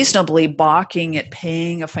quite reasonably balking at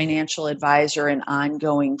paying a financial advisor an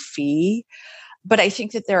ongoing fee. But I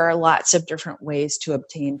think that there are lots of different ways to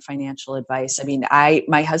obtain financial advice. I mean,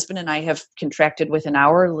 my husband and I have contracted with an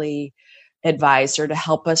hourly advisor to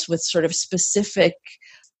help us with sort of specific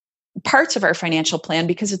parts of our financial plan,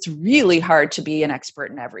 because it's really hard to be an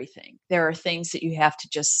expert in everything. There are things that you have to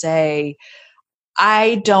just say,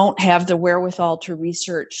 I don't have the wherewithal to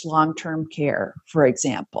research long-term care, for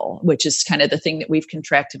example, which is kind of the thing that we've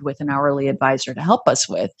contracted with an hourly advisor to help us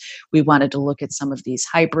with. We wanted to look at some of these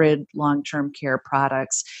hybrid long-term care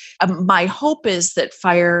products. My hope is that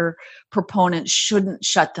FIRE proponents shouldn't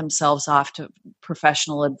shut themselves off to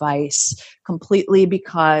professional advice completely,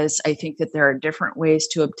 because I think that there are different ways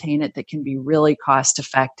to obtain it that can be really cost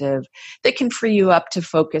effective, that can free you up to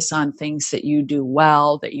focus on things that you do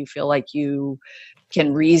well, that you feel like you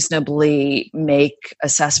can reasonably make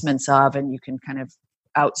assessments of, and you can kind of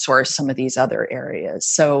outsource some of these other areas.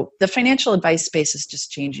 So the financial advice space is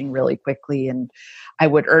just changing really quickly. And I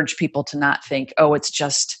would urge people to not think, oh, it's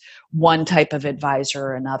just one type of advisor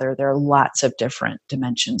or another. There are lots of different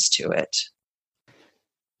dimensions to it.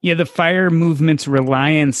 Yeah, the FIRE movement's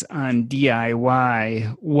reliance on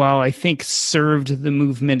DIY, while I think served the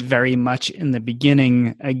movement very much in the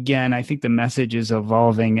beginning, again, I think the message is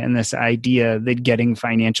evolving, and this idea that getting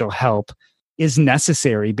financial help is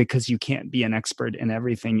necessary because you can't be an expert in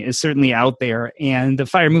everything is certainly out there. And the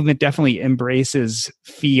FIRE movement definitely embraces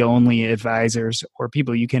fee-only advisors, or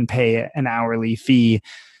people you can pay an hourly fee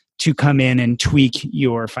to come in and tweak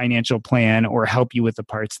your financial plan or help you with the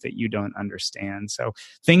parts that you don't understand. So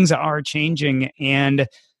things are changing, and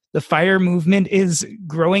the FIRE movement is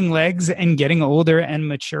growing legs and getting older and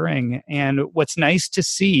maturing. And what's nice to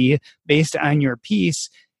see, based on your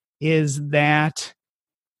piece, is that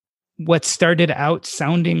what started out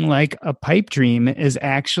sounding like a pipe dream is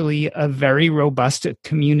actually a very robust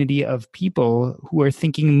community of people who are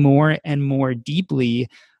thinking more and more deeply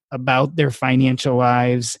about their financial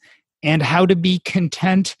lives and how to be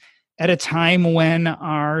content at a time when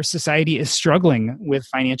our society is struggling with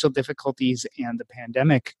financial difficulties and the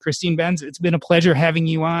pandemic. Christine Benz, it's been a pleasure having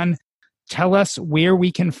you on. Tell us where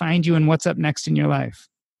we can find you and what's up next in your life.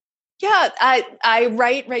 Yeah, I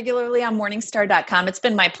write regularly on Morningstar.com. It's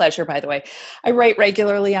been my pleasure, by the way. I write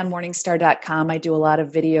regularly on Morningstar.com. I do a lot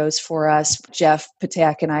of videos for us. Jeff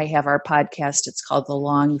Patak and I have our podcast. It's called The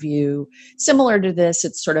Long View. Similar to this,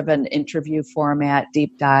 it's sort of an interview format,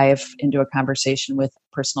 deep dive into a conversation with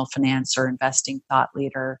personal finance or investing thought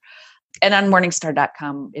leader. And on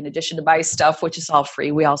Morningstar.com, in addition to my stuff, which is all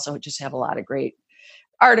free, we also just have a lot of great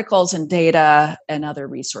articles and data and other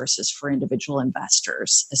resources for individual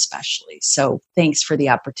investors, especially. So thanks for the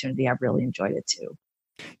opportunity. I've really enjoyed it too.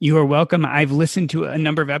 You are welcome. I've listened to a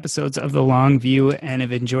number of episodes of The Long View and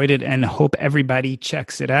have enjoyed it and hope everybody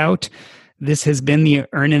checks it out. This has been the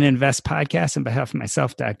Earn and Invest podcast. On behalf of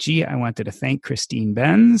myself, Doc G, I wanted to thank Christine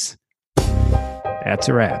Benz. That's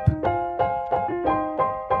a wrap.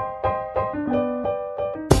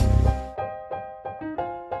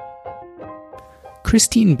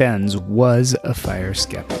 Christine Benz was a FIRE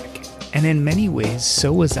skeptic, and in many ways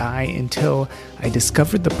so was I, until I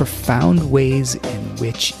discovered the profound ways in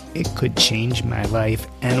which it could change my life.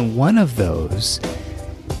 And one of those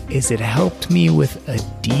is it helped me with a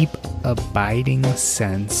deep, abiding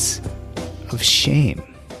sense of shame.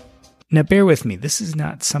 Now bear with me, this is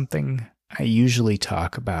not something I usually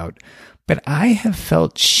talk about, but I have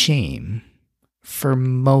felt shame for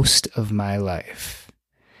most of my life.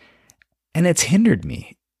 And it's hindered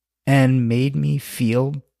me and made me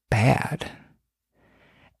feel bad.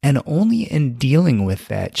 And only in dealing with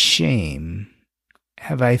that shame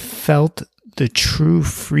have I felt the true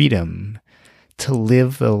freedom to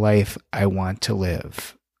live the life I want to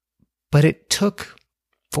live. But it took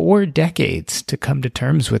 4 decades to come to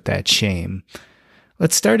terms with that shame.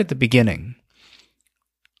 Let's start at the beginning.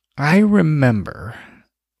 I remember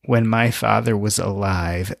when my father was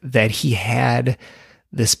alive that he had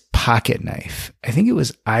this pocket knife. I think it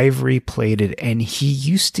was ivory plated, and he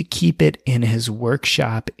used to keep it in his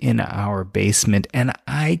workshop in our basement, and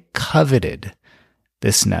I coveted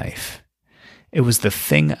this knife. It was the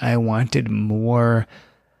thing I wanted more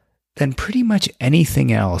than pretty much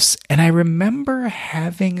anything else. And I remember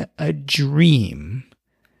having a dream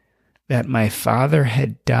that my father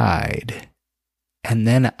had died, and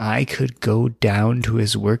then I could go down to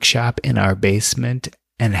his workshop in our basement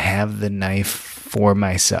and have the knife for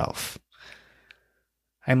myself.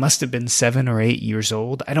 I must have been 7 or 8 years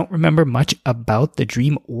old. I don't remember much about the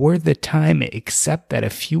dream or the time, except that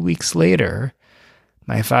a few weeks later,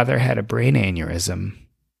 my father had a brain aneurysm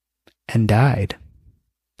and died.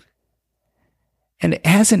 And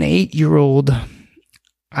as an 8-year-old,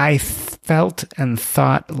 I felt and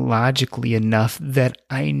thought logically enough that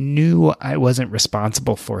I knew I wasn't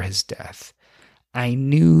responsible for his death. I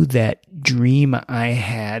knew that dream I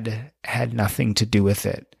had nothing to do with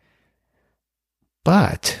it.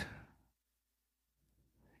 But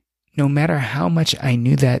no matter how much I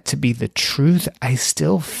knew that to be the truth, I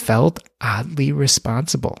still felt oddly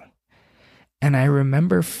responsible. And I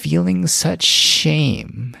remember feeling such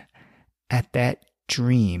shame at that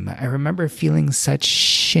dream. I remember feeling such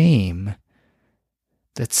shame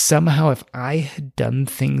that somehow if I had done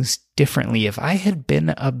things differently, if I had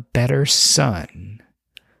been a better son,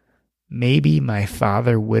 maybe my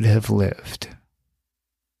father would have lived.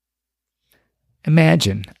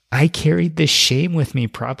 Imagine, I carried this shame with me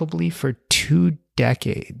probably for 2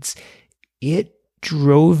 decades. It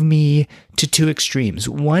drove me to 2 extremes.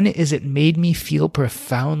 One is it made me feel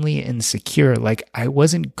profoundly insecure, like I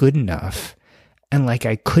wasn't good enough and like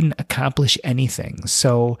I couldn't accomplish anything.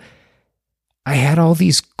 So I had all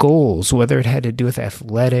these goals, whether it had to do with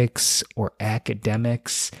athletics or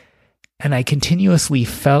academics, and I continuously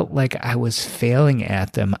felt like I was failing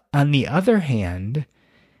at them. On the other hand,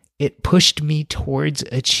 it pushed me towards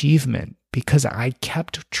achievement because I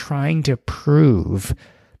kept trying to prove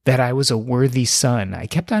that I was a worthy son. I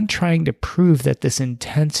kept on trying to prove that this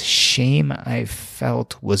intense shame I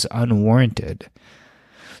felt was unwarranted.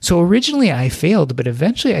 So originally I failed, but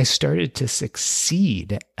eventually I started to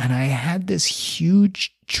succeed, and I had this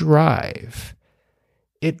huge drive.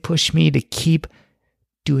 It pushed me to keep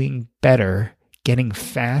doing better, getting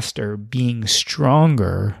faster, being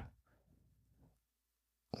stronger,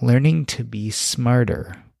 learning to be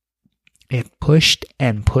smarter. It pushed,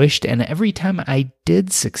 and every time I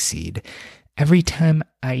did succeed, every time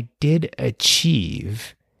I did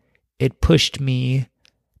achieve, it pushed me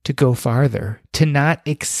to go farther, to not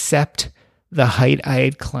accept the height I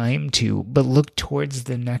had climbed to, but look towards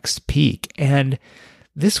the next peak. And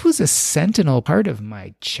this was a sentinel part of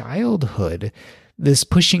my childhood, this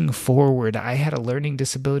pushing forward. I had a learning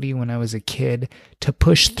disability when I was a kid. To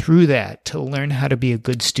push through that, to learn how to be a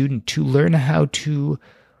good student, to learn how to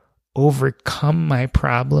overcome my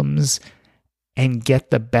problems and get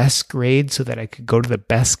the best grade so that I could go to the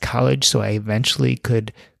best college, so I eventually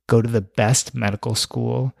could go to the best medical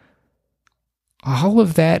school. All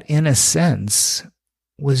of that, in a sense,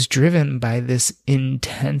 was driven by this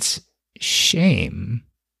intense shame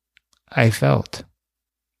I felt.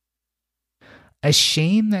 A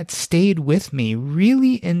shame that stayed with me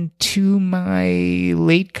really into my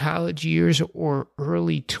late college years or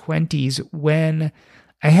early 20s, when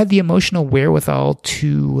I had the emotional wherewithal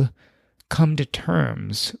to come to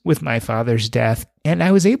terms with my father's death, and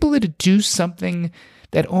I was able to do something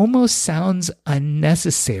that almost sounds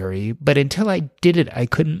unnecessary, but until I did it, I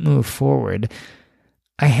couldn't move forward.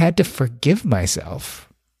 I had to forgive myself.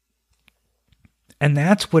 And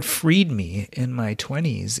that's what freed me in my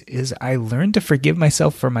 20s, is I learned to forgive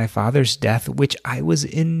myself for my father's death, which I was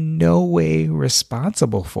in no way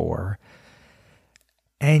responsible for.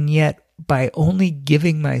 And yet, by only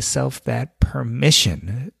giving myself that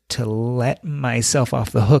permission to let myself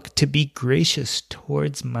off the hook, to be gracious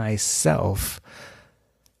towards myself,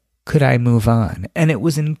 could I move on. And it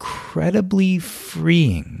was incredibly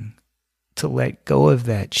freeing to let go of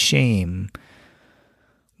that shame,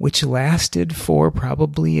 which lasted for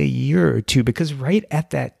probably a year or two, because right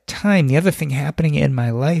at that time, the other thing happening in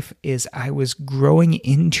my life is I was growing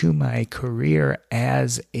into my career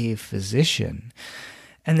as a physician.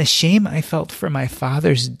 And the shame I felt for my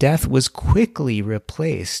father's death was quickly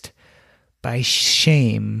replaced by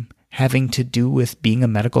shame having to do with being a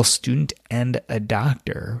medical student and a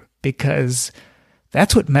doctor, because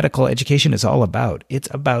that's what medical education is all about. It's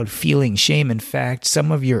about feeling shame. In fact,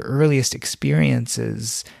 some of your earliest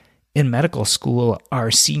experiences in medical school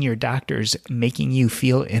are senior doctors making you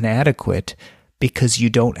feel inadequate because you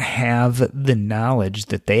don't have the knowledge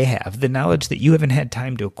that they have, the knowledge that you haven't had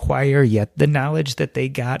time to acquire yet, the knowledge that they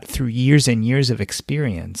got through years and years of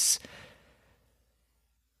experience.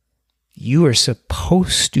 You are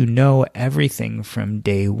supposed to know everything from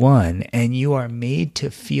day one, and you are made to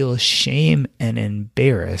feel shame and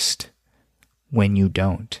embarrassed when you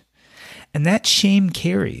don't. And that shame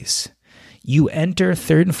carries. You enter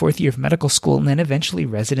 3rd and 4th year of medical school and then eventually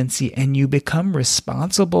residency, and you become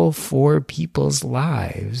responsible for people's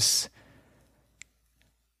lives.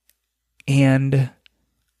 And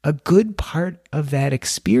a good part of that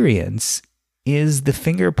experience is the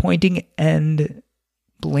finger pointing and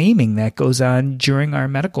blaming that goes on during our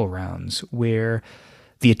medical rounds, where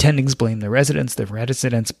the attendings blame the residents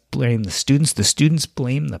blame the students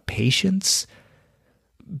blame the patients.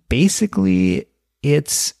 Basically,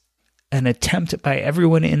 it's an attempt by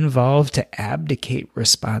everyone involved to abdicate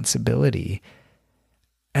responsibility.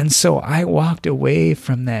 And so I walked away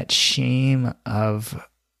from that shame of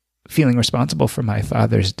feeling responsible for my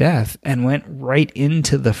father's death and went right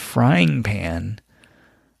into the frying pan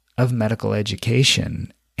of medical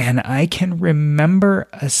education. And I can remember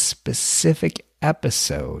a specific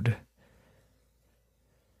episode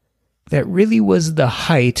that really was the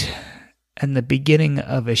height and the beginning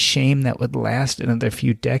of a shame that would last another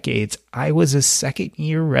few decades. I was a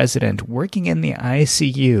second-year resident working in the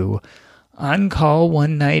ICU, on call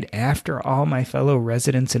one night after all my fellow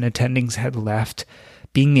residents and attendings had left,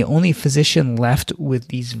 being the only physician left with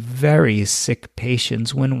these very sick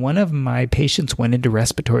patients when one of my patients went into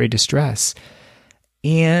respiratory distress.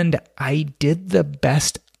 And I did the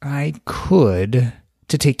best I could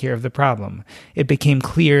to take care of the problem. It became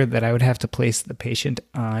clear that I would have to place the patient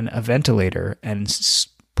on a ventilator and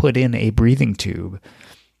put in a breathing tube.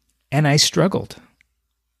 And I struggled.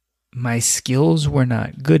 My skills were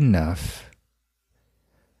not good enough.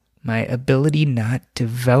 My ability not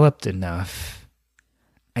developed enough.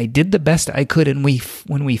 I did the best I could, and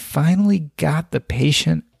when we finally got the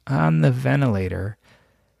patient on the ventilator,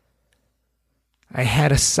 I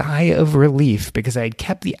had a sigh of relief because I had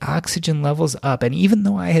kept the oxygen levels up, and even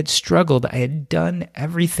though I had struggled, I had done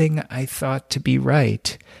everything I thought to be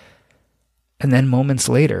right. And then moments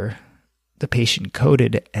later, the patient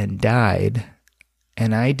coded and died,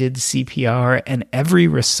 and I did CPR and every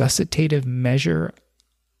resuscitative measure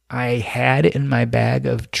I had in my bag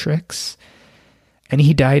of tricks, and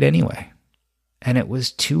he died anyway. And it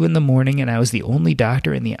was 2 a.m, and I was the only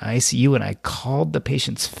doctor in the ICU, and I called the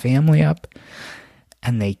patient's family up,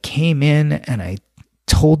 and they came in, and I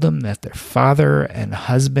told them that their father and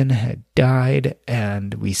husband had died,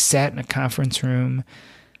 and we sat in a conference room,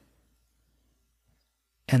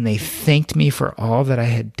 and they thanked me for all that I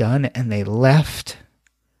had done, and they left.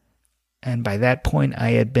 And by that point,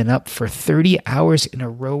 I had been up for 30 hours in a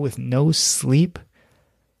row with no sleep.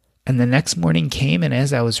 And the next morning came, and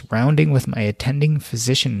as I was rounding with my attending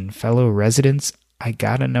physician and fellow residents, I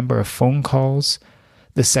got a number of phone calls.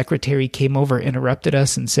 The secretary came over, interrupted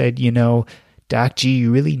us, and said, Doc G,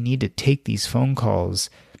 you really need to take these phone calls.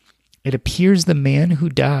 It appears the man who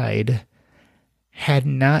died had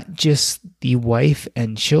not just the wife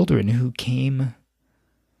and children who came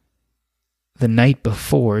the night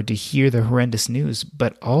before to hear the horrendous news,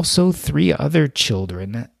 but also 3 other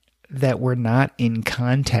children that were not in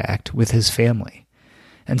contact with his family.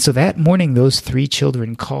 And so that morning, those 3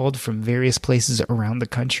 children called from various places around the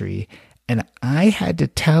country, and I had to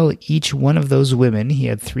tell each one of those women, he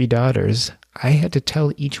had 3 daughters, I had to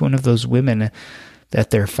tell each one of those women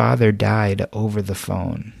that their father died over the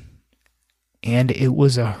phone. And it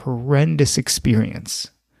was a horrendous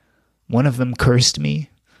experience. One of them cursed me.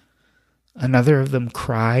 Another of them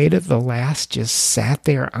cried. The last just sat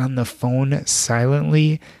there on the phone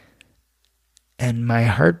silently. And my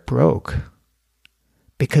heart broke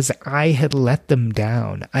because I had let them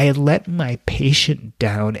down. I had let my patient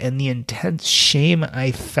down, and the intense shame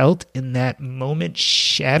I felt in that moment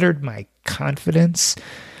shattered my confidence.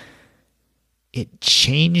 It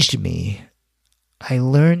changed me. I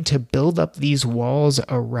learned to build up these walls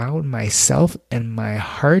around myself and my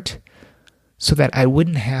heart so that I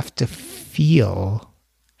wouldn't have to feel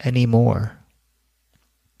anymore.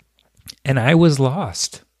 And I was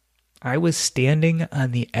lost. I was standing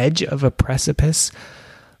on the edge of a precipice,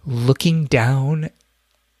 looking down,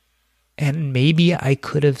 and maybe I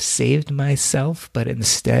could have saved myself, but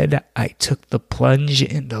instead I took the plunge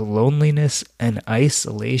into loneliness and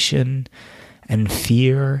isolation and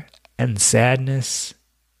fear and sadness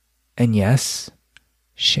and, yes,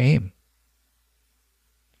 shame.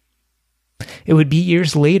 It would be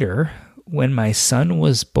years later when my son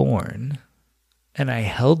was born, and I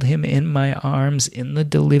held him in my arms in the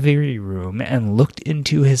delivery room and looked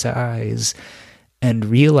into his eyes and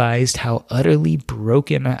realized how utterly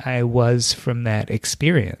broken I was from that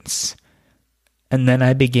experience. And then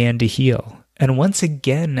I began to heal. And once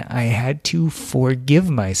again, I had to forgive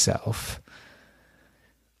myself.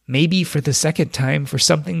 Maybe for the second time for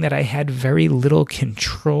something that I had very little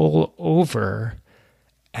control over,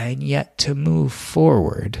 and yet to move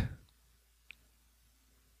forward,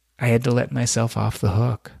 I had to let myself off the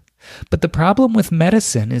hook. But the problem with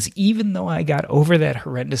medicine is, even though I got over that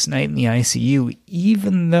horrendous night in the ICU,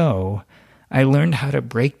 even though I learned how to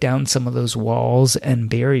break down some of those walls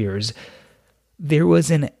and barriers, there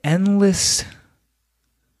was an endless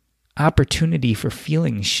opportunity for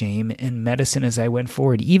feeling shame in medicine as I went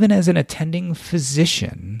forward. Even as an attending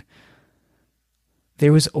physician,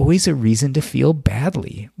 there was always a reason to feel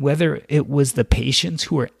badly, whether it was the patients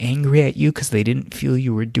who were angry at you because they didn't feel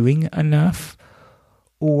you were doing enough,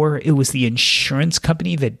 or it was the insurance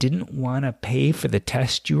company that didn't want to pay for the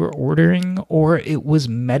test you were ordering, or it was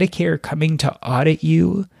Medicare coming to audit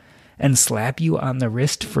you and slap you on the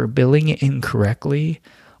wrist for billing incorrectly,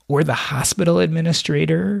 or the hospital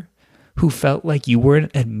administrator who felt like you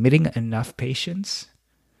weren't admitting enough patients.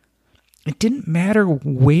 It didn't matter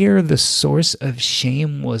where the source of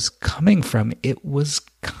shame was coming from. It was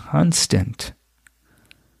constant.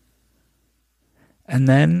 And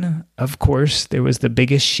then, of course, there was the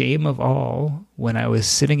biggest shame of all when I was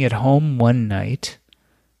sitting at home one night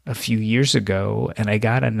a few years ago and I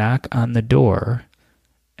got a knock on the door,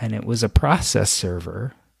 and it was a process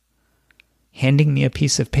server handing me a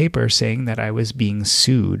piece of paper saying that I was being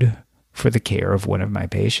sued for the care of one of my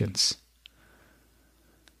patients.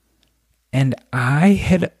 And I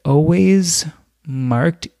had always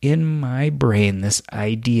marked in my brain this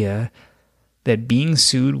idea that being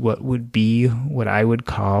sued would be what I would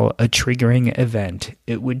call a triggering event.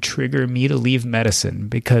 It would trigger me to leave medicine,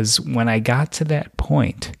 because when I got to that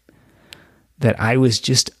point that I was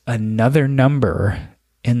just another number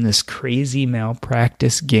in this crazy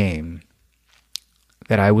malpractice game,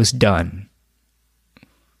 that I was done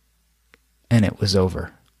and it was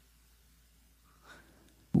over.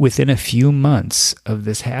 Within a few months of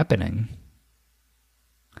this happening,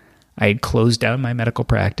 I had closed down my medical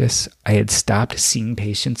practice. I had stopped seeing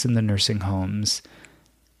patients in the nursing homes.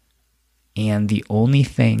 And the only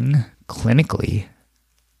thing clinically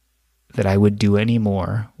that I would do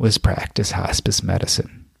anymore was practice hospice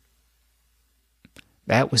medicine.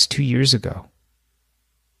 That was 2 years ago.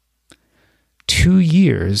 2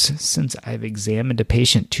 years since I've examined a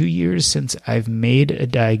patient, 2 years since I've made a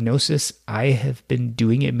diagnosis. I have been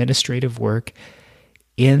doing administrative work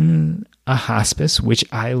in a hospice, which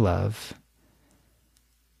I love.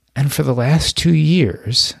 And for the last 2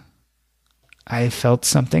 years, I felt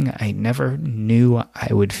something I never knew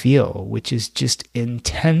I would feel, which is just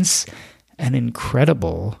intense and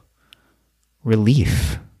incredible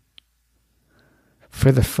relief.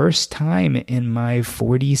 For the first time in my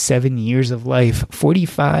 47 years of life,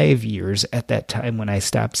 45 years at that time when I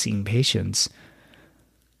stopped seeing patients,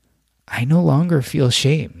 I no longer feel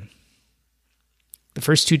shame. The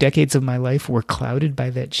first 2 decades of my life were clouded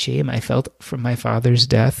by that shame I felt from my father's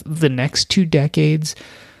death. The next 2 decades,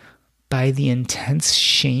 by the intense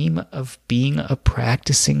shame of being a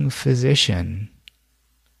practicing physician.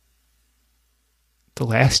 The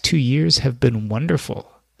last 2 years have been wonderful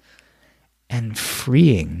and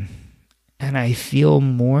freeing, and I feel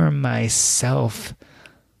more myself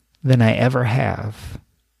than I ever have.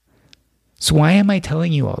 So why am I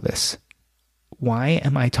telling you all this? Why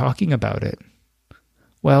am I talking about it?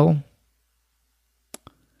 Well,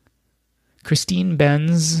 Christine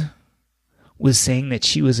Benz was saying that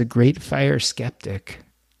she was a great fire skeptic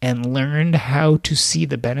and learned how to see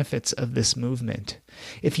the benefits of this movement.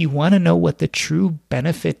 If you want to know what the true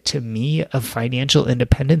benefit to me of financial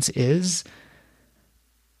independence is,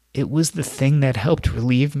 it was the thing that helped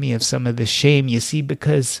relieve me of some of the shame. You see,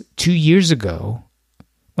 because 2 years ago,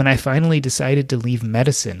 when I finally decided to leave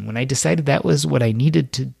medicine, when I decided that was what I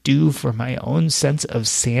needed to do for my own sense of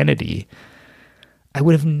sanity, I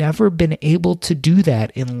would have never been able to do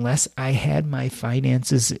that unless I had my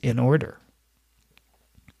finances in order.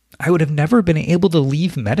 I would have never been able to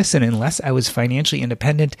leave medicine unless I was financially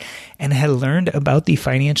independent and had learned about the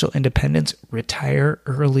Financial Independence Retire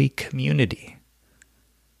Early community.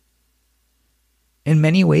 In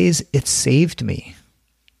many ways, it saved me.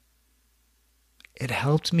 It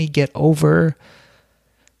helped me get over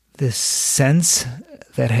this sense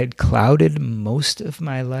that had clouded most of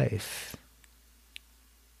my life.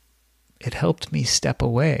 It helped me step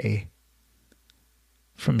away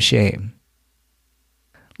from shame.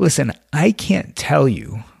 Listen, I can't tell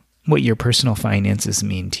you what your personal finances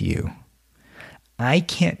mean to you. I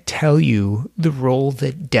can't tell you the role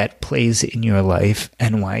that debt plays in your life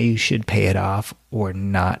and why you should pay it off or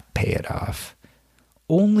not pay it off.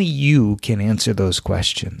 Only you can answer those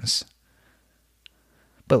questions.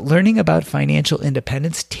 But learning about financial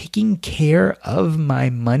independence, taking care of my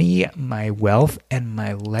money, my wealth, and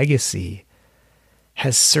my legacy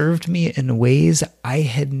has served me in ways I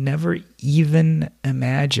had never even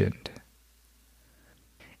imagined.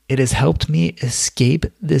 It has helped me escape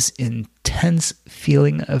this intense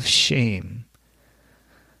feeling of shame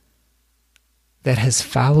that has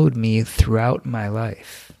followed me throughout my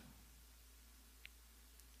life.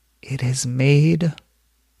 It has made,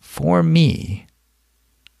 for me,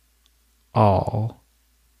 all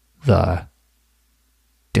the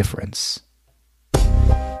difference.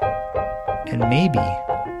 And maybe,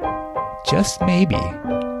 just maybe,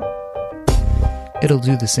 it'll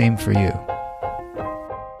do the same for you.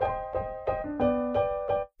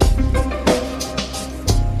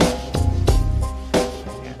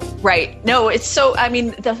 Right. No, it's so, I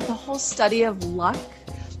mean, the whole study of luck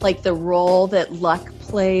like the role that luck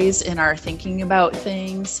plays in our thinking about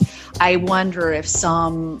things. I wonder if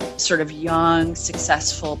some sort of young,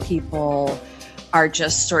 successful people are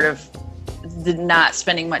just sort of not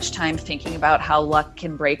spending much time thinking about how luck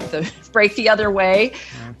can break the other way,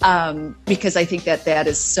 because I think that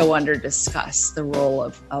is so under discussed, the role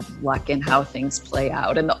of luck and how things play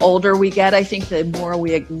out. And the older we get, I think the more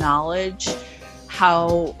we acknowledge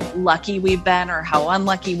how lucky we've been or how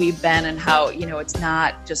unlucky we've been, and how, it's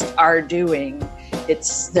not just our doing.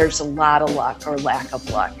 There's a lot of luck or lack of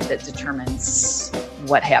luck that determines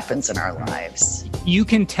what happens in our lives. You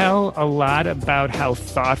can tell a lot about how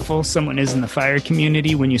thoughtful someone is in the FIRE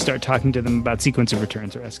community when you start talking to them about sequence of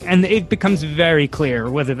returns risk. And it becomes very clear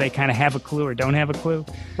whether they kind of have a clue or don't have a clue.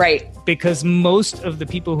 Right. Because most of the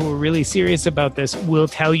people who are really serious about this will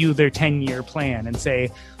tell you their 10-year plan and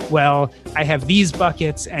say, well, I have these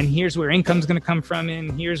buckets, and here's where income's going to come from,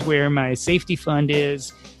 and here's where my safety fund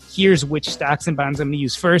is. Here's which stocks and bonds I'm going to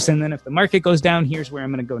use first. And then if the market goes down, here's where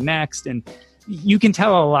I'm going to go next. And you can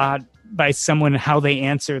tell a lot by someone how they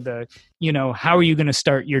answer the, how are you going to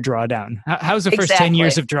start your drawdown? How's the first 10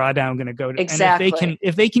 years of drawdown going to go? Exactly. And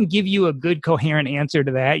if they can give you a good, coherent answer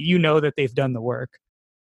to that, you know that they've done the work.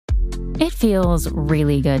 It feels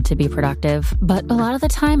really good to be productive, but a lot of the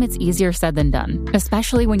time it's easier said than done,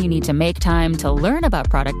 especially when you need to make time to learn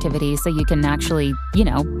about productivity so you can actually,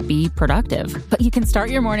 be productive. But you can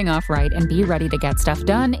start your morning off right and be ready to get stuff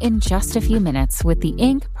done in just a few minutes with the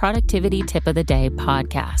Inc. Productivity Tip of the Day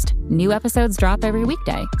podcast. New episodes drop every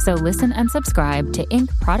weekday, so listen and subscribe to Inc.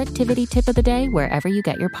 Productivity Tip of the Day wherever you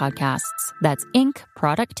get your podcasts. That's Inc.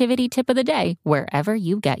 Productivity Tip of the Day wherever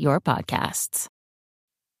you get your podcasts.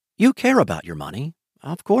 You care about your money.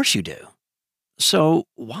 Of course you do. So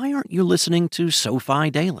why aren't you listening to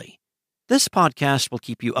SoFi Daily? This podcast will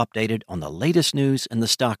keep you updated on the latest news in the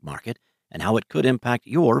stock market and how it could impact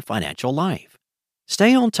your financial life.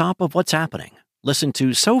 Stay on top of what's happening. Listen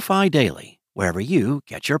to SoFi Daily wherever you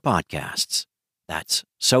get your podcasts. That's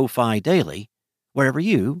SoFi Daily wherever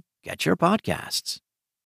you get your podcasts.